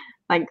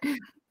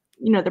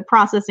you know, they're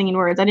processing in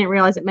words. I didn't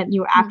realize it meant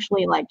you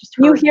actually like just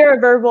heard. You hear a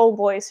verbal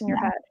voice in your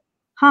head.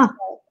 Huh.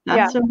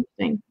 That's so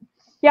interesting.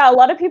 Yeah, a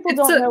lot of people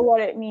don't know what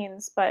it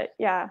means, but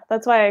yeah,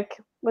 that's why I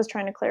was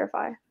trying to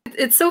clarify.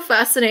 It's so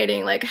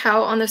fascinating, like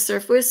how on the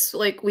surface,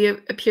 like we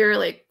appear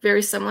like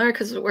very similar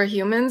because we're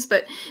humans,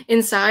 but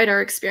inside our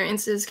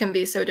experiences can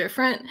be so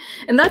different.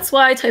 And that's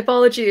why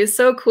typology is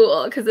so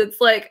cool, because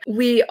it's like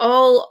we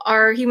all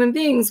are human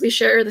beings. We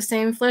share the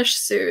same flesh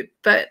suit,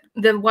 but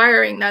the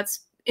wiring that's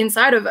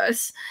inside of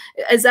us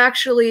is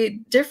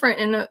actually different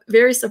in a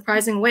very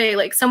surprising way.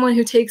 Like someone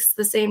who takes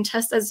the same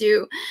test as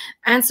you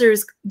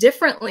answers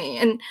differently.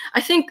 And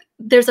I think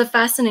there's a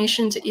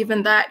fascination to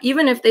even that,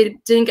 even if they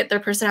didn't get their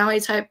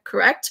personality type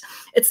correct,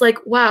 it's like,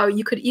 wow,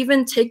 you could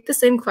even take the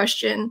same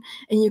question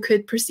and you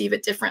could perceive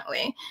it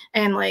differently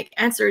and like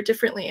answer it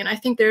differently. And I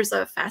think there's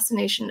a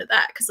fascination to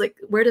that, because like,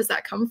 where does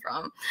that come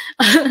from?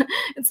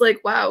 It's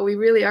like, wow, we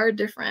really are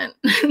different.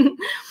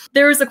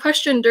 There was a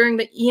question during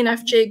the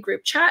ENFJ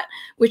group chat,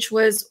 which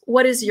was,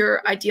 what is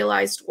your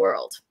idealized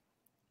world?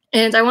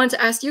 And I wanted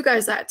to ask you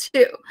guys that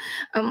too.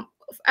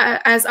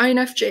 As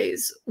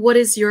INFJs, what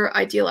is your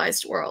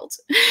idealized world?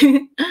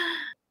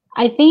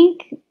 I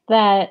think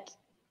that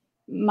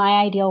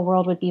my ideal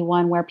world would be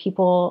one where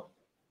people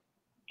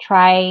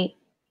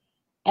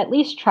at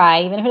least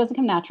try, even if it doesn't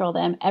come natural to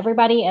them,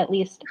 everybody at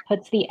least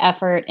puts the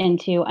effort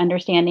into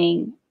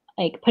understanding,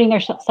 like putting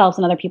themselves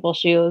in other people's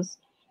shoes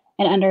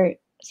and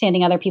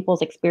understanding other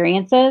people's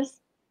experiences.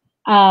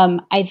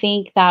 I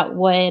think that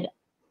would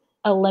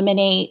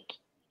eliminate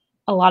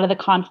a lot of the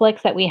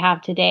conflicts that we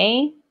have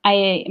today.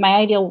 My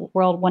ideal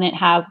world wouldn't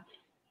have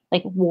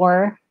like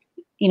war,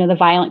 you know, the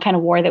violent kind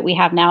of war that we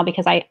have now,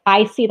 because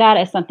I see that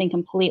as something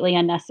completely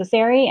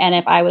unnecessary. And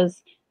if I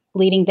was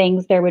leading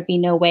things, there would be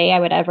no way I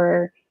would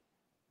ever,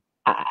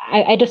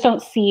 I just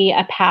don't see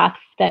a path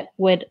that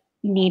would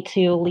need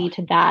to lead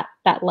to that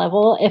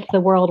level if the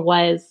world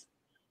was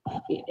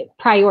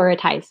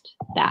prioritized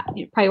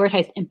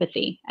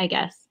empathy, I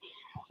guess,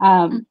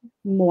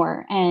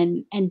 more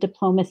and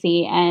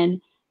diplomacy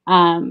and,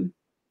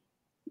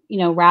 you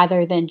know,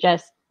 rather than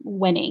just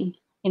winning.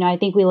 You know, I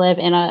think we live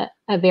in a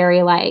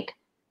very like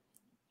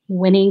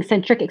winning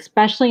centric,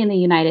 especially in the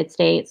United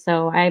States.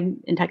 So I'm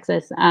in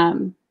Texas,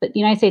 but the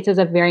United States is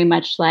a very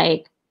much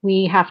like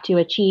we have to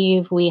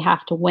achieve, we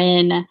have to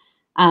win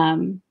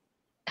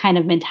kind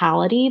of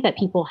mentality that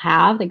people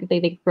have, like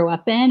they grow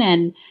up in.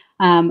 And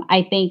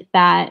I think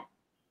that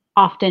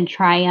often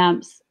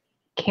triumphs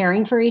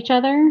caring for each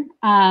other.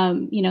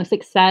 You know,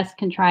 success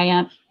can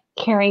triumph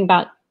caring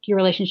about your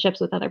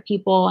relationships with other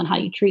people and how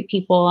you treat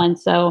people. And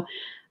so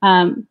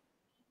I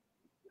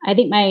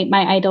think my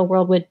ideal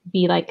world would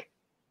be like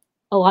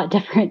a lot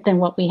different than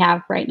what we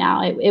have right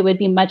now. It would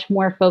be much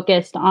more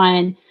focused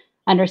on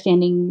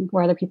understanding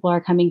where other people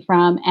are coming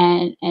from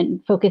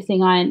and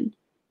focusing on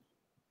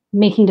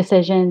making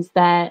decisions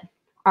that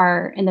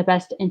are in the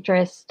best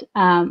interest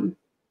of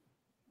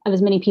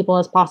as many people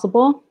as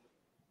possible.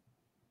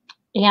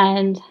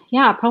 And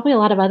yeah, probably a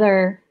lot of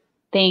other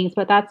things,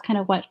 but that's kind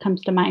of what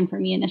comes to mind for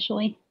me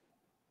initially.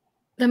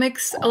 That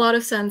makes a lot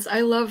of sense.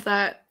 I love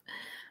that.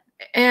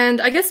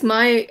 And I guess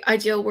my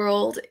ideal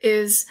world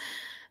is,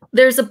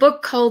 there's a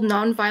book called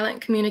Nonviolent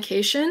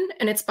Communication,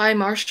 and it's by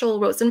Marshall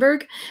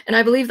Rosenberg, and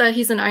I believe that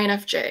he's an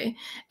INFJ.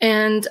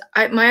 And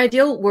my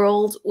ideal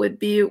world would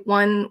be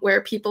one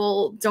where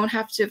people don't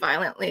have to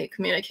violently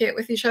communicate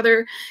with each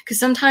other, because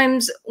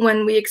sometimes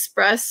when we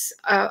express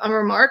a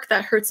remark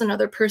that hurts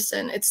another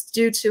person, it's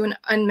due to an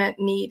unmet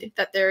need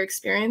that they're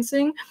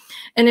experiencing.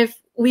 And if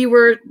we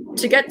were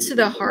to get to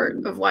the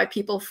heart of why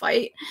people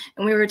fight,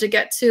 and we were to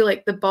get to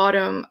like the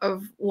bottom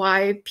of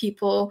why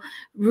people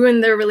ruin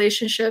their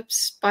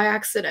relationships by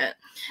accident,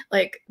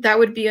 like that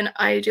would be an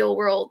ideal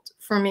world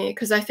for me,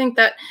 because I think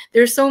that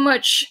there's so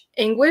much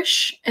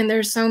anguish and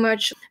there's so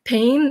much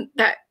pain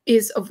that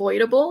is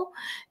avoidable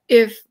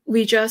if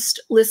we just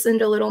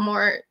listened a little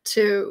more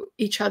to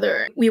each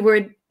other. We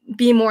would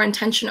be more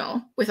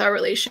intentional with our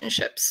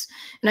relationships.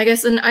 And I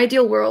guess an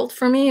ideal world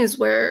for me is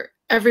where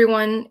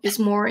everyone is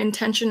more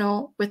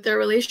intentional with their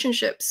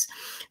relationships,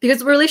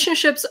 because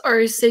relationships are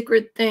a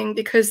sacred thing,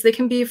 because they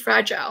can be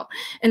fragile.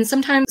 And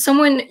sometimes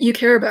someone you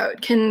care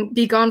about can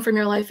be gone from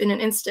your life in an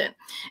instant.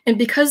 And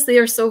because they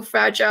are so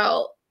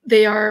fragile,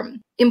 they are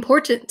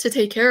important to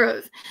take care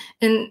of.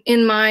 And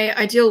in my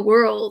ideal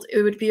world,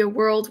 it would be a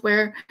world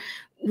where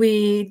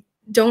we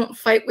don't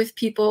fight with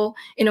people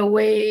in a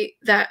way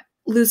that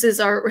loses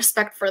our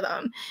respect for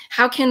them?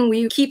 How can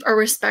we keep our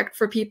respect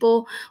for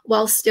people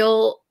while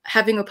still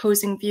having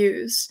opposing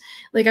views?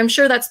 Like, I'm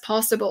sure that's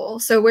possible.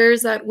 So where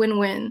is that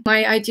win-win?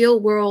 My ideal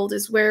world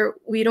is where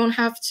we don't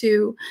have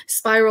to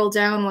spiral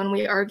down when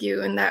we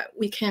argue, and that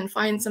we can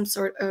find some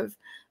sort of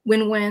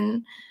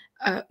win-win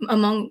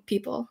among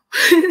people.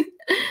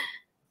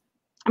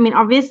 I mean,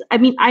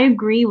 I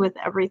agree with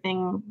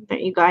everything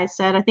that you guys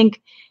said.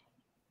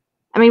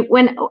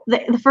 When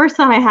the first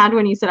thought I had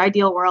when you said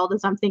ideal world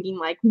is I'm thinking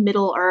like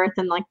Middle Earth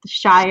and like the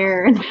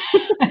Shire. And, but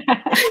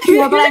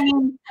I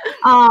mean,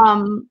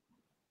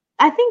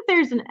 I think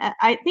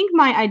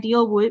my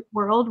ideal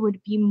world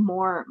would be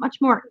much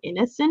more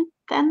innocent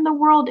than the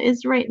world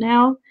is right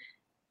now.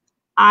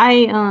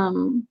 I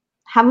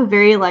have a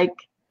very like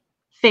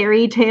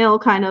fairy tale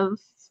kind of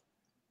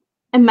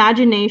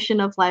imagination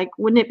of like,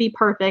 wouldn't it be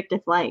perfect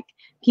if like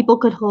people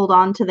could hold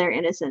on to their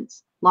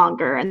innocence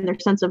longer and their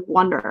sense of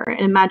wonder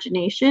and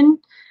imagination?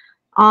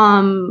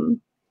 Wouldn't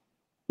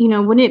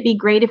it be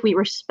great if we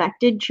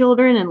respected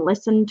children and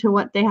listened to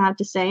what they have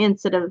to say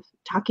instead of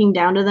talking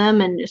down to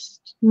them and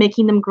just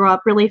making them grow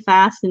up really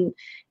fast and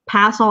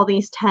pass all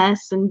these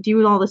tests and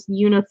do all this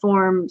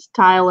uniform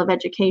style of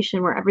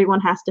education where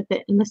everyone has to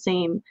fit in the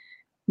same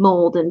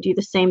mold and do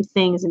the same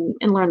things and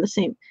learn the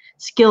same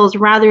skills,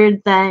 rather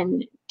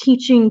than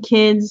teaching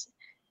kids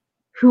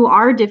who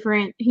are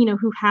different,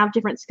 who have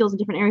different skills in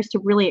different areas to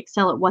really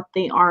excel at what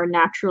they are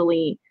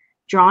naturally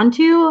drawn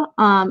to.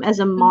 As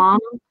a mom,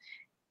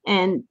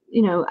 and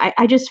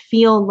I just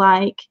feel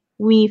like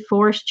we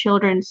force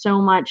children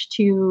so much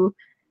to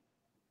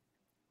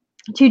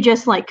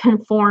just like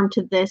conform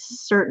to this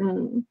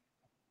certain,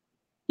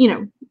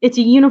 it's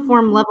a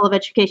uniform level of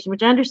education,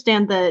 which I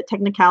understand the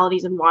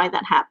technicalities and why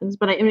that happens.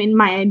 But in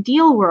my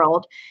ideal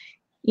world,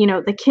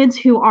 the kids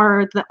who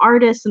are the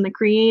artists and the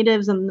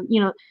creatives and,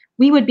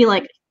 we would be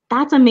like,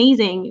 that's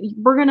amazing.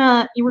 We're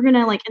gonna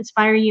like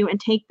inspire you and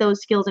take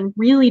those skills and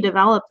really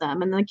develop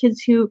them. And the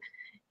kids who,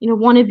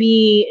 want to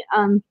be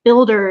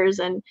builders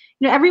and,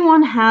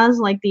 everyone has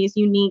like these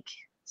unique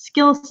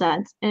skill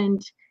sets,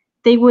 and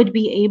they would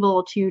be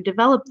able to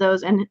develop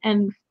those and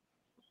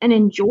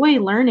enjoy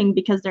learning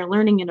because they're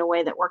learning in a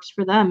way that works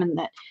for them, and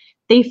that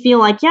they feel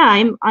like,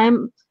 yeah,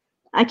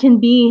 I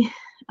can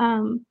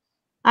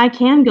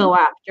go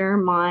after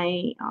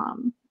my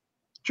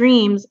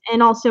dreams.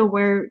 And also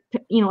where,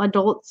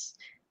 adults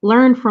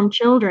learn from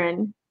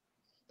children.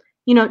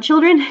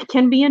 Children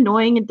can be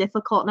annoying and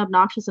difficult and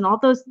obnoxious and all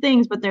those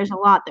things, but there's a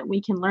lot that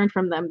we can learn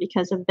from them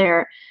because of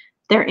their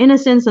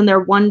innocence and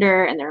their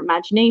wonder and their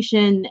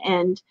imagination,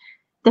 and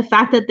the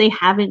fact that they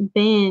haven't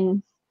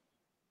been,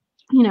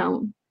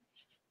 the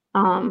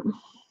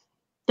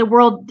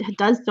world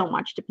does so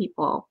much to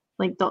people.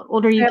 Like, the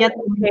older you get,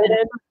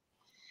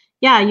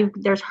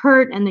 there's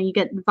hurt, and then you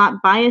get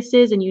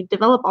biases, and you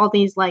develop all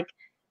these like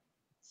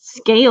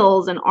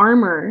scales and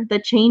armor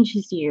that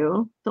changes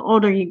you the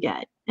older you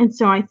get. And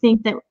so I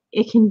think that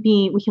we can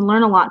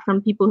learn a lot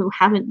from people who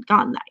haven't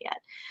gotten that yet.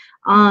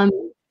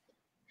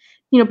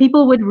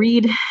 People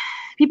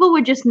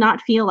would just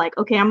not feel like,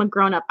 okay, I'm a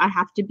grown up, I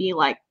have to be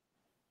like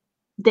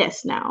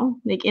this now.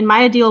 Like, in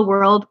my ideal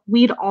world,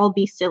 we'd all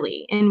be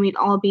silly, and we'd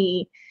all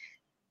be,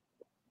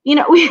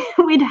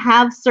 we'd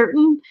have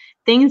certain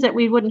things that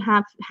we wouldn't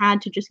have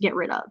had to just get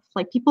rid of.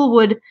 Like, people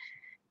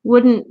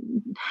wouldn't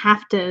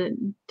have to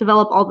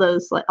develop all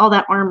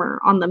that armor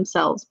on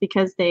themselves,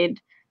 because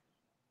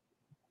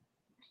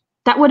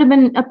that would have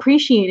been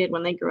appreciated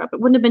when they grew up. It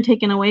wouldn't have been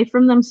taken away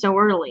from them so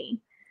early.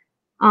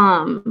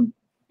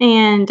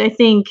 And I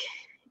think,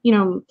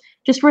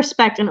 just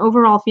respect, an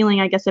overall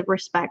feeling, I guess, of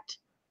respect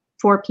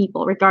for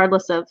people,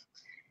 regardless of,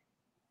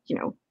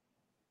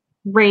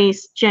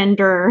 race,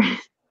 gender,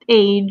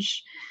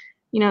 age,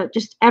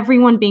 just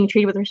everyone being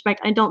treated with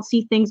respect. I don't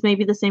see things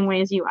maybe the same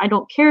way as you. I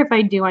don't care if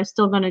I do. I'm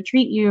still going to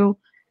treat you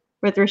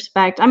with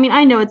respect. I mean,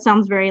 I know it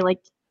sounds very like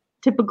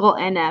typical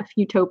NF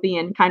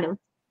utopian kind of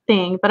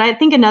thing, but I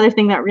think another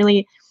thing that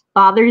really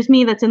bothers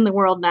me that's in the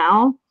world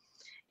now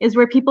is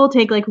where people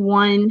take like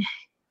one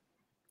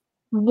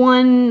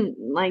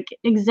like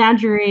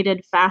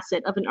exaggerated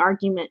facet of an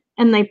argument,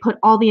 and they put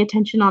all the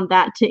attention on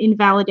that to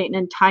invalidate an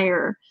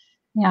entire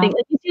thing.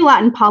 Like, you see a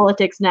lot in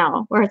politics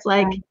now, where it's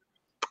like,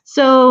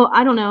 so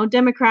I don't know,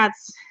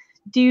 Democrats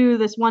do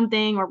this one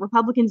thing or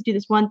Republicans do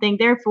this one thing,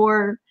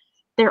 therefore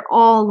they're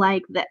all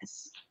like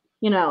this,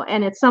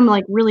 and it's some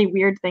like really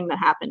weird thing that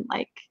happened.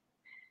 Like,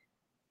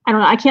 I don't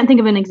know, I can't think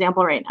of an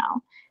example right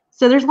now.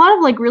 So there's a lot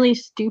of like really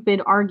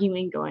stupid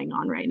arguing going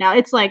on right now.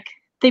 It's like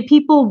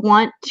people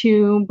want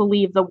to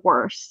believe the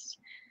worst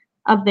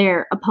of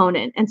their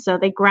opponent, and so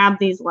they grab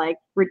these like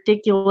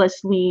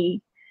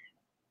ridiculously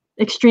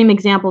extreme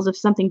examples of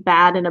something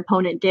bad an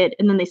opponent did,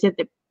 and then they said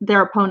that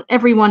their opponent,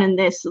 everyone in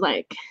this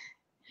like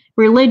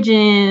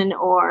religion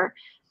or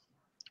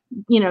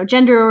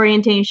gender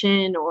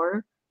orientation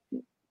or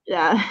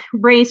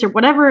race or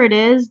whatever it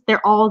is,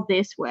 they're all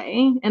this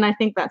way. And I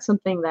think that's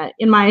something that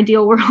in my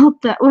ideal world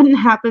that wouldn't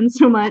happen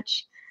so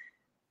much.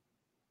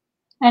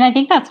 And I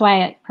think that's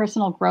why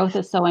personal growth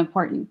is so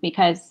important,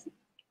 because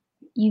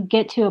you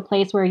get to a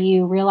place where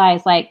you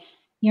realize like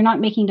you're not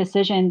making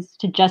decisions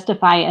to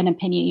justify an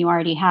opinion you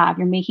already have.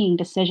 You're making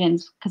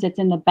decisions because it's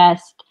in the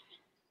best,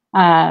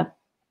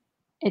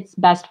 it's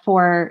best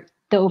for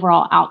the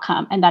overall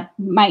outcome. And that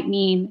might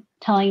mean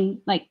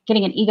getting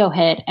an ego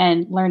hit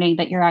and learning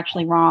that you're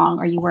actually wrong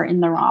or you were in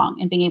the wrong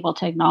and being able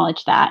to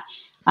acknowledge that.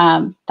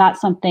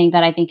 That's something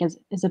that I think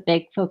is a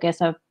big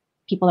focus of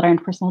people that are in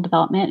personal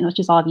development, which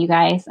is all of you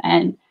guys.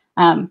 And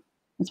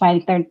that's why I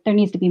think there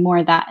needs to be more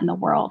of that in the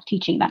world,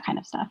 teaching that kind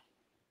of stuff.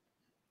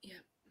 Yeah.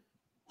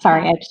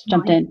 Sorry, I just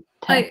jumped in.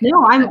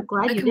 No, I'm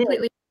glad you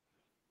did.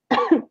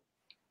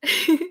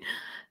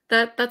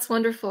 That's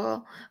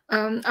wonderful.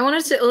 I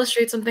wanted to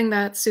illustrate something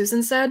that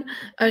Susan said.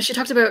 She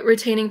talked about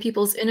retaining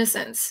people's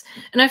innocence.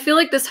 And I feel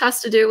like this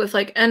has to do with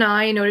like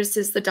NI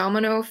notices the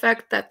domino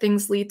effect that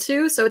things lead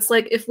to. So it's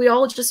like if we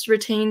all just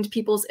retained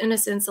people's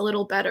innocence a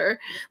little better,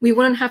 we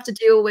wouldn't have to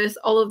deal with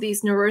all of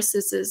these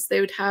neuroses they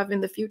would have in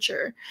the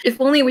future.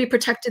 If only we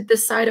protected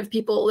this side of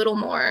people a little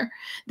more,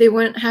 they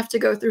wouldn't have to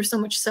go through so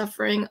much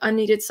suffering,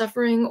 unneeded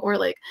suffering, or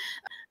like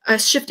a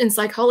shift in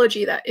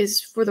psychology that is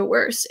for the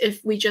worse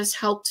if we just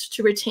helped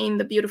to retain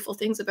the beautiful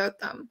things about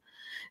them.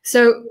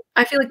 So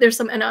I feel like there's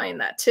some NI in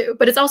that too,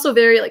 but it's also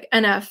very like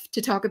NF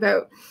to talk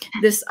about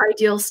this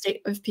ideal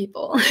state of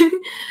people.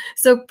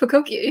 So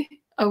Pucokie,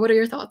 what are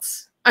your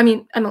thoughts? I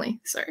mean, Emily,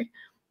 sorry.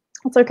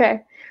 It's okay.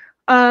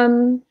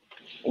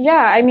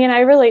 Yeah, I mean,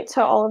 I relate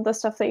to all of the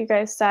stuff that you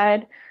guys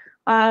said.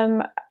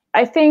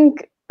 I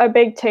think a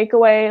big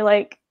takeaway,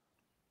 like,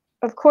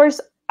 of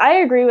course, I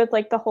agree with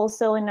like the whole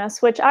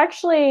silliness, which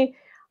actually,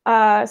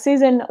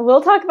 Susan,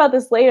 we'll talk about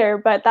this later,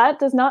 but that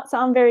does not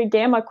sound very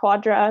gamma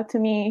quadra to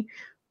me.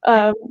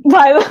 By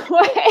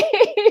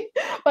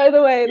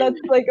the way, that's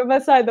like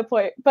beside the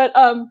point. But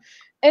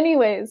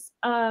anyways,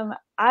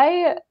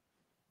 I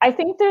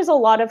think there's a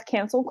lot of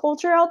cancel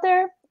culture out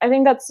there. I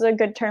think that's a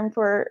good term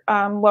for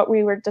what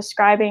we were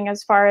describing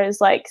as far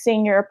as like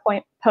seeing your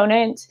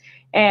opponent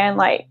and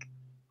like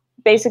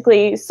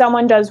basically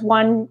someone does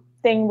one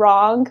thing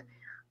wrong.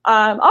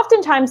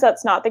 Oftentimes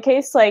that's not the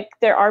case. Like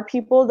there are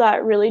people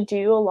that really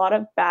do a lot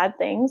of bad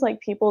things,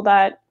 like people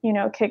that, you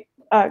know,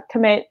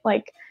 commit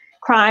like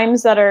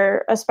crimes that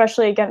are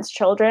especially against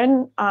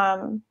children.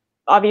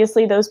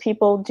 Obviously those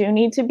people do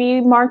need to be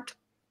marked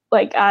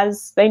like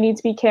as they need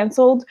to be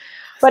canceled.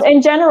 But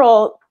in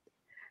general,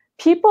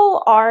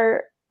 people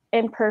are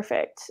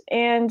imperfect,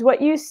 and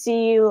what you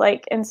see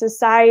like in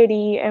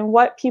society and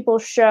what people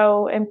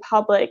show in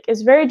public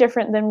is very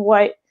different than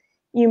what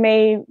you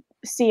may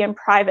see in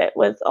private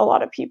with a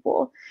lot of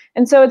people.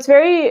 And so it's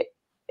very,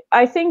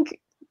 I think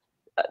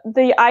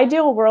the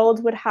ideal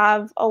world would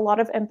have a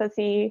lot of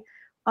empathy.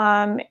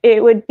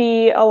 It would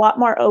be a lot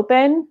more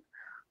open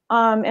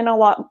and a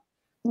lot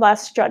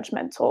less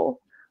judgmental.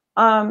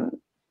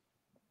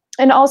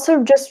 And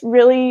also just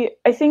really,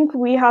 I think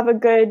we have a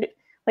good,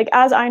 like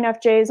as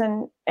INFJs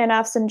and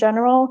NFs in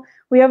general,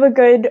 we have a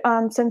good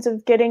sense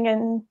of getting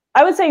in,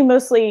 I would say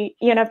mostly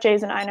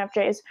ENFJs and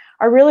INFJs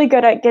are really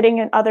good at getting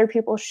in other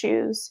people's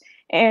shoes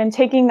and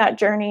taking that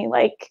journey.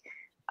 Like,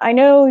 I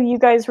know you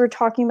guys were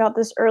talking about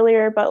this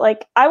earlier, but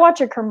like I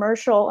watch a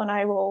commercial and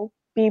I will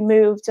be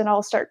moved and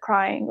I'll start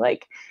crying.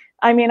 Like,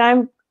 I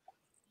mean,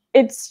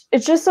 it's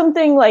just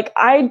something like,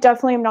 I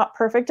definitely am not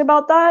perfect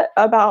about that,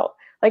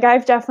 like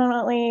I've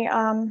definitely,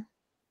 you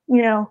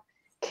know,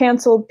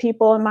 canceled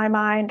people in my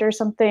mind or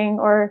something,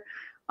 or,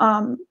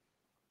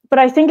 but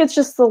I think it's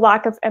just the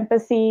lack of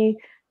empathy,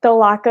 the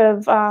lack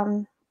of,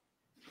 I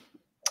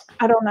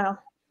don't know,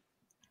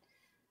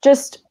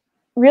 just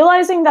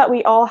realizing that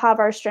we all have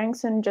our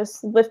strengths and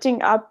just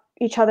lifting up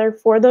each other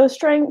for those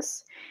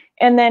strengths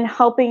and then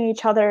helping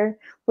each other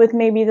with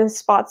maybe the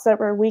spots that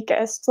we're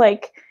weakest.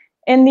 Like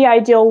in the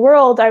ideal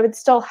world, I would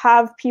still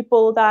have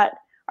people that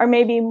are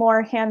maybe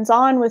more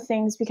hands-on with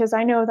things because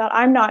I know that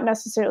I'm not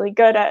necessarily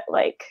good at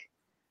like,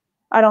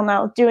 I don't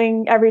know,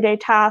 doing everyday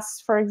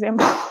tasks, for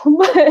example.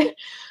 But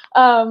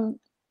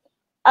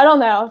I don't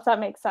know if that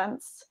makes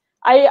sense.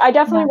 I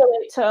definitely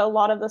relate to a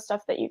lot of the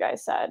stuff that you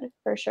guys said,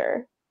 for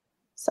sure.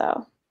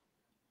 So.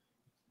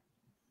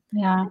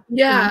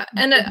 Yeah.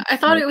 And I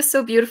thought it was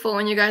so beautiful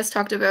when you guys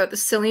talked about the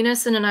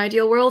silliness in an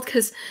ideal world,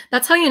 because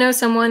that's how you know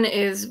someone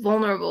is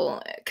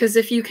vulnerable. Because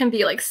if you can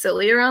be like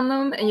silly around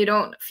them and you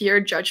don't fear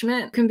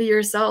judgment, you can be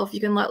yourself, you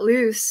can let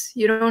loose.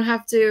 You don't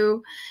have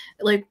to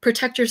like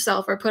protect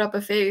yourself or put up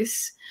a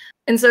face.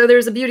 And so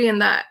there's a beauty in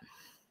that.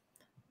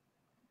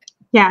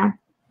 Yeah.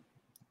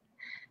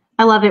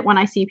 I love it when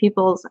I see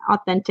people's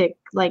authentic,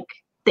 like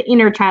the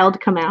inner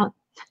child come out.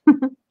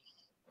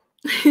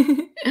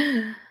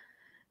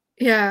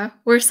 Yeah,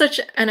 we're such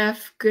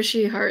NF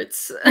gushy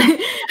hearts.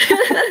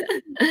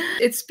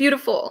 It's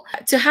beautiful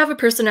to have a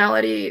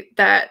personality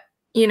that,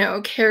 you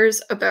know,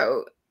 cares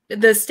about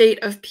the state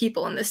of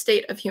people and the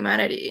state of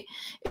humanity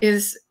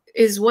is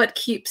what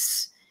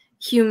keeps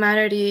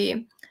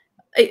humanity.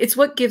 It's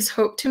what gives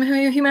hope to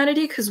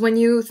humanity, because when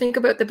you think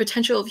about the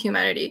potential of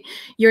humanity,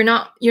 you're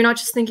not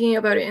just thinking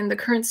about it in the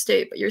current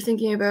state, but you're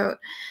thinking about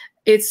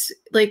it's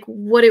like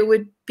what it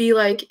would be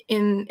like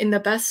in the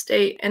best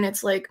state, and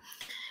it's like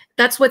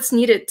that's what's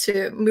needed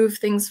to move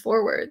things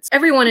forwards.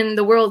 Everyone in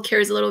the world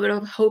carries a little bit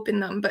of hope in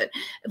them, but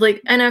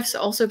like NFs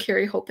also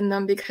carry hope in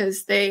them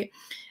because they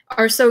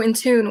are so in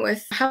tune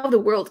with how the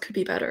world could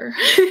be better.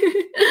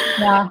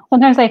 Yeah,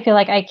 sometimes I feel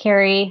like I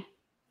carry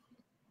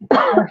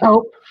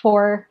hope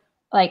for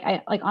like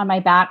on my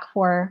back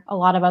for a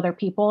lot of other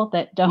people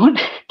that don't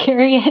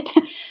carry it.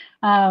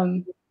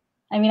 I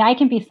mean, I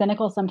can be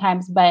cynical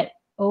sometimes, but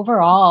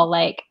overall,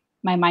 like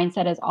my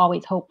mindset is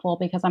always hopeful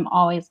because I'm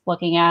always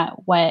looking at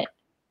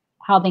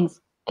how things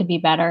could be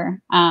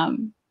better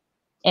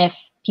if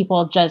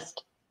people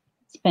just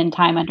spend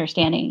time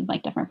understanding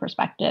like different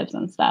perspectives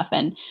and stuff,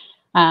 and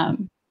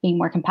being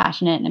more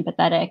compassionate and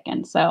empathetic.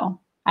 And so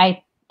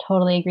I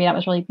totally agree. That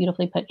was really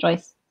beautifully put,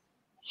 Joyce.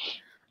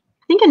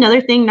 I think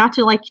another thing, not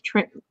to like,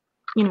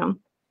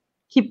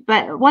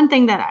 but one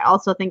thing that I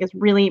also think is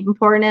really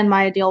important in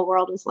my ideal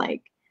world is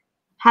like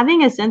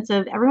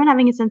everyone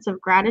having a sense of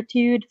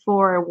gratitude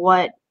for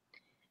what,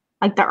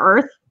 like the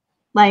earth,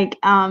 like,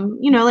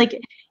 like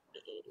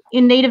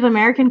in Native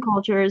American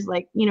cultures,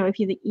 like, if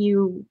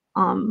you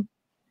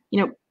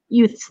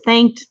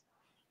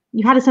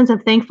had a sense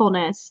of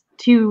thankfulness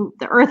to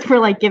the earth for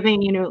like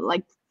giving,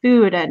 like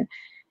food and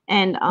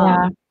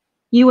Yeah.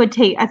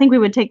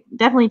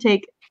 definitely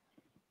take,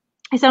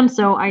 I sound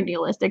so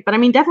idealistic, but I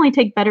mean, definitely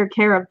take better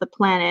care of the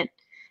planet.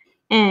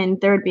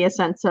 And there would be a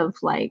sense of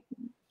like,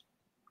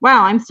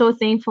 wow, I'm so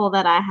thankful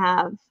that I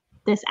have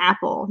this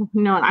apple,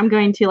 and I'm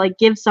going to like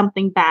give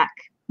something back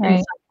in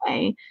some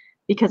way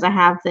because I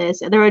have this.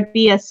 There would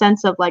be a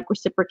sense of like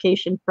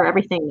reciprocation for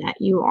everything that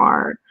you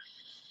are.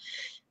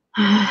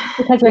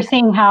 Because we're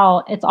seeing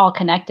how it's all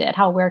connected,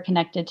 how we're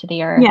connected to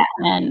the earth. Yeah.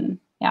 And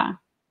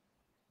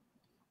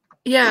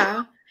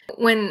yeah,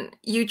 when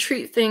you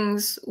treat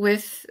things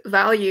with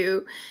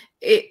value,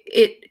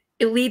 it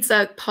leads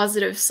a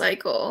positive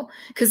cycle.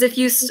 Because if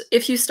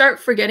you start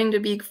forgetting to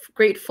be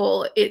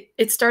grateful,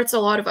 it starts a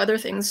lot of other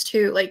things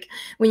too. Like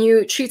when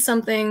you treat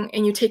something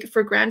and you take it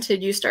for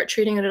granted, you start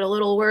treating it a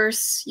little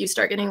worse. You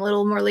start getting a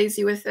little more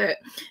lazy with it,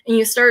 and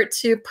you start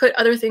to put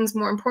other things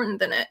more important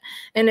than it.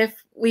 And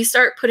if we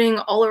start putting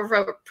all of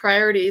our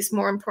priorities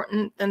more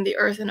important than the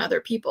earth and other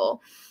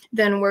people,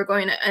 then we're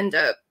going to end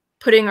up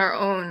putting our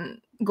own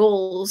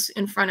goals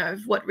in front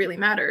of what really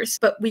matters.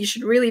 But we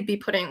should really be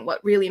putting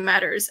what really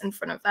matters in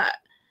front of that,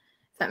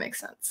 if that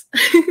makes sense.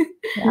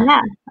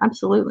 Yeah,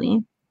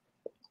 absolutely.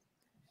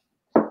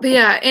 But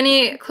yeah,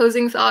 any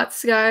closing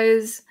thoughts,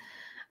 guys?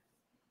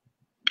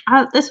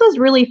 This was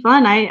really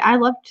fun. I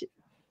loved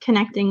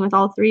connecting with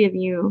all three of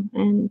you.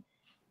 And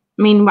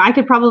I mean, I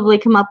could probably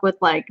come up with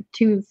like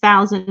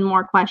 2,000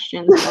 more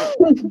questions.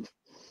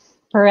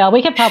 For real,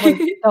 we could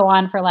probably go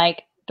on for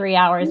like 3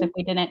 hours if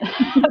we didn't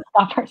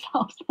stop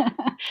ourselves.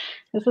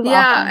 This is awesome.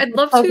 I'd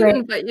love to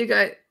invite you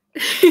guys.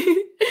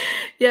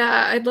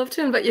 Yeah, I'd love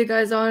to invite you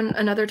guys on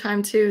another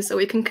time too, so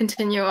we can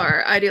continue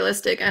our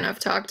idealistic NF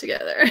talk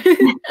together.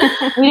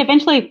 We'd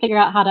eventually figure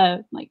out how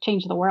to like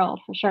change the world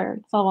for sure,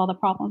 solve all the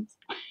problems.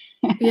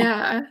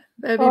 Yeah,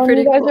 that'd be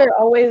pretty cool. You guys are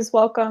always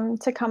welcome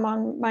to come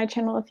on my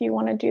channel if you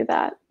want to do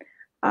that.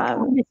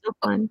 That'd be so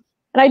fun.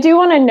 And I do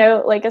want to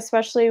note, like,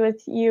 especially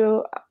with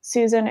you,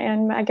 Susan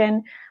and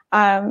Megan,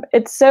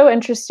 it's so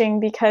interesting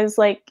because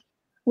like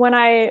when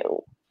I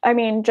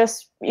mean,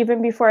 just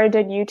even before I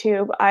did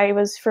YouTube, I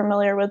was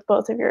familiar with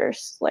both of your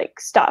like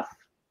stuff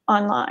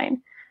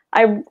online.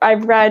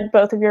 I've read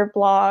both of your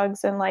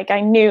blogs, and like I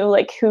knew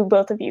like who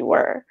both of you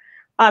were.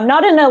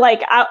 Not in a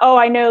like, oh,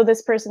 I know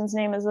this person's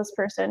name is this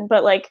person,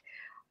 but like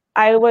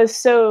I was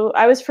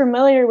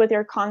familiar with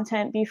your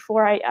content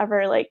before I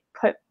ever like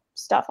put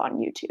stuff on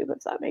YouTube,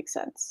 if that makes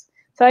sense.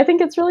 So I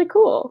think it's really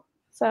cool.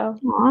 So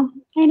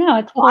I know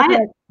it's cool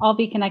to all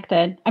be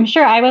connected. I'm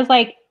sure I was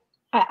like,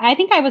 I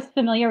think I was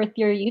familiar with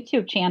your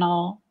YouTube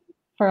channel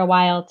for a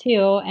while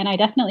too, and I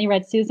definitely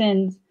read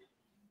Susan's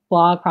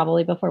blog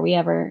probably before we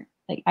ever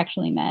like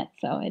actually met.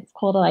 So it's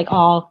cool to like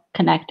all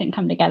connect and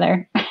come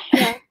together.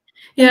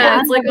 Yeah,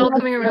 it's like all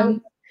coming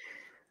around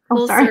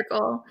full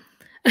circle.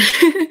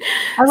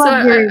 I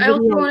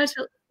also wanted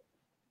to.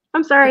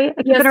 I'm sorry.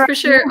 Yes, for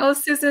sure. Oh,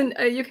 Susan,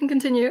 you can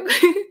continue.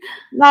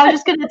 No, I was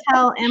just going to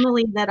tell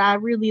Emily that I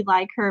really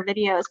like her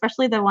video,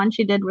 especially the one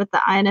she did with the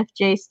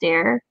INFJ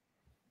stare.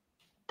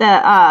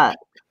 That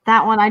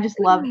one, I just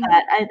love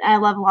that. I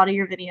love a lot of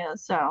your videos.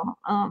 So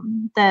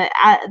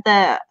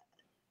the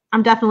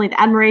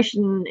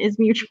admiration is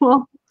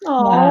mutual.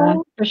 Yeah,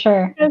 for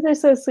sure. You guys are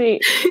so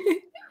sweet.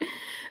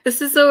 This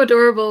is so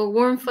adorable.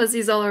 Warm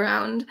fuzzies all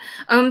around.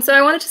 So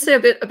I wanted to say a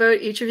bit about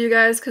each of you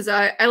guys because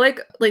I like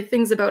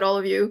things about all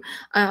of you.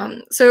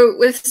 So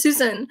with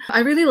Susan, I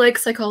really like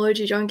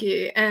Psychology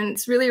Junkie, and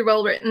it's really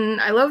well written.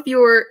 I love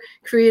your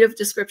creative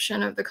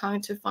description of the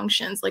cognitive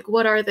functions. Like,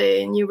 what are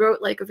they? And you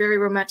wrote like a very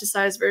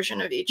romanticized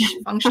version of each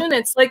function.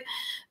 It's like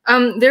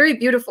very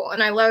beautiful,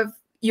 and I love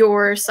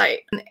your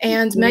site.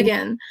 And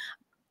Megan,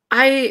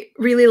 I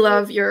really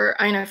love your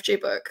INFJ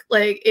book.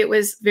 Like, it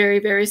was very,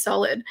 very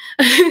solid.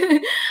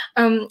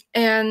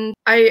 And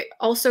I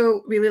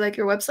also really like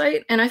your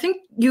website. And I think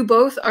you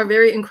both are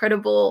very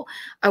incredible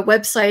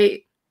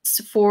website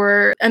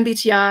for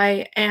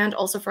MBTI and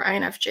also for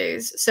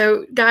INFJs.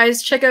 So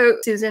guys, check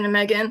out Susan and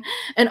Megan.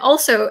 And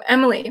also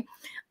Emily,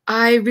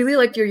 I really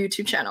like your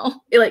YouTube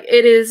channel.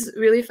 It is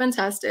really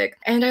fantastic.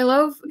 And I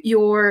love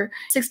your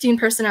 16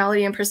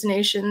 personality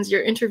impersonations,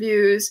 your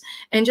interviews,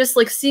 and just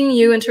like seeing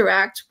you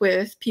interact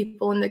with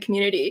people in the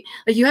community.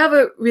 Like, you have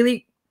a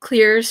really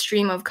clear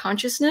stream of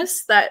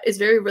consciousness that is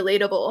very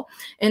relatable,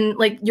 and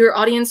like your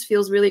audience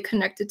feels really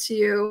connected to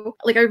you.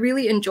 Like, I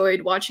really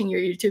enjoyed watching your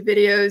YouTube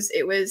videos.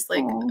 It was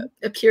like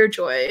a pure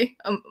joy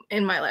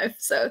in my life.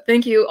 So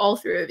thank you, all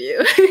three of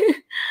you.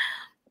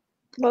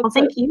 Well,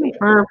 thank you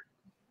for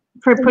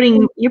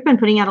you've been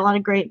putting out a lot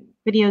of great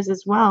videos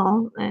as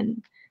well,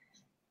 and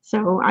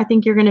so I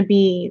think you're going to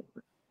be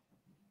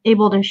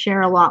able to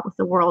share a lot with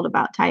the world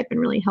about type and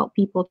really help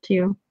people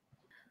too.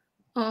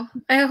 Oh,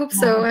 I hope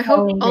so. I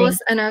hope all us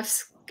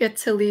NFs get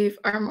to leave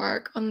our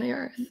mark on the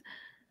earth.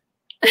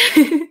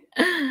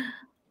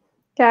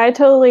 Yeah, I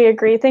totally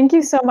agree. Thank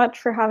you so much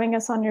for having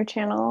us on your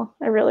channel.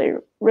 I really,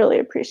 really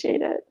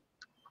appreciate it.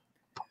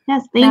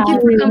 Yes, thank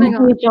you for coming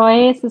on,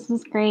 Joyce. This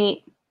was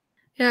great.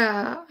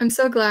 Yeah, I'm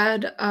so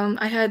glad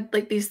I had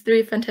like these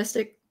 3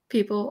 fantastic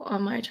people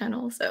on my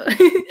channel. So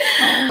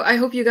I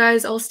hope you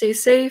guys all stay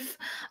safe.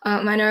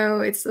 I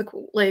know it's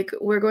like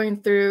we're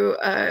going through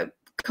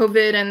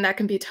COVID, and that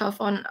can be tough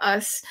on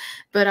us,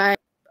 but I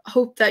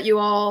hope that you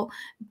all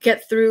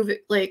get through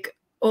like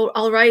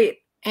all right.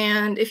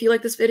 And if you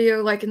like this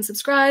video, like and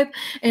subscribe,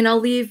 and I'll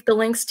leave the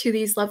links to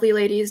these lovely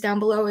ladies down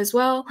below as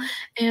well.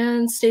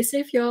 And stay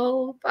safe,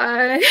 y'all.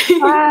 Bye.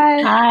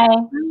 Bye.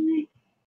 Bye.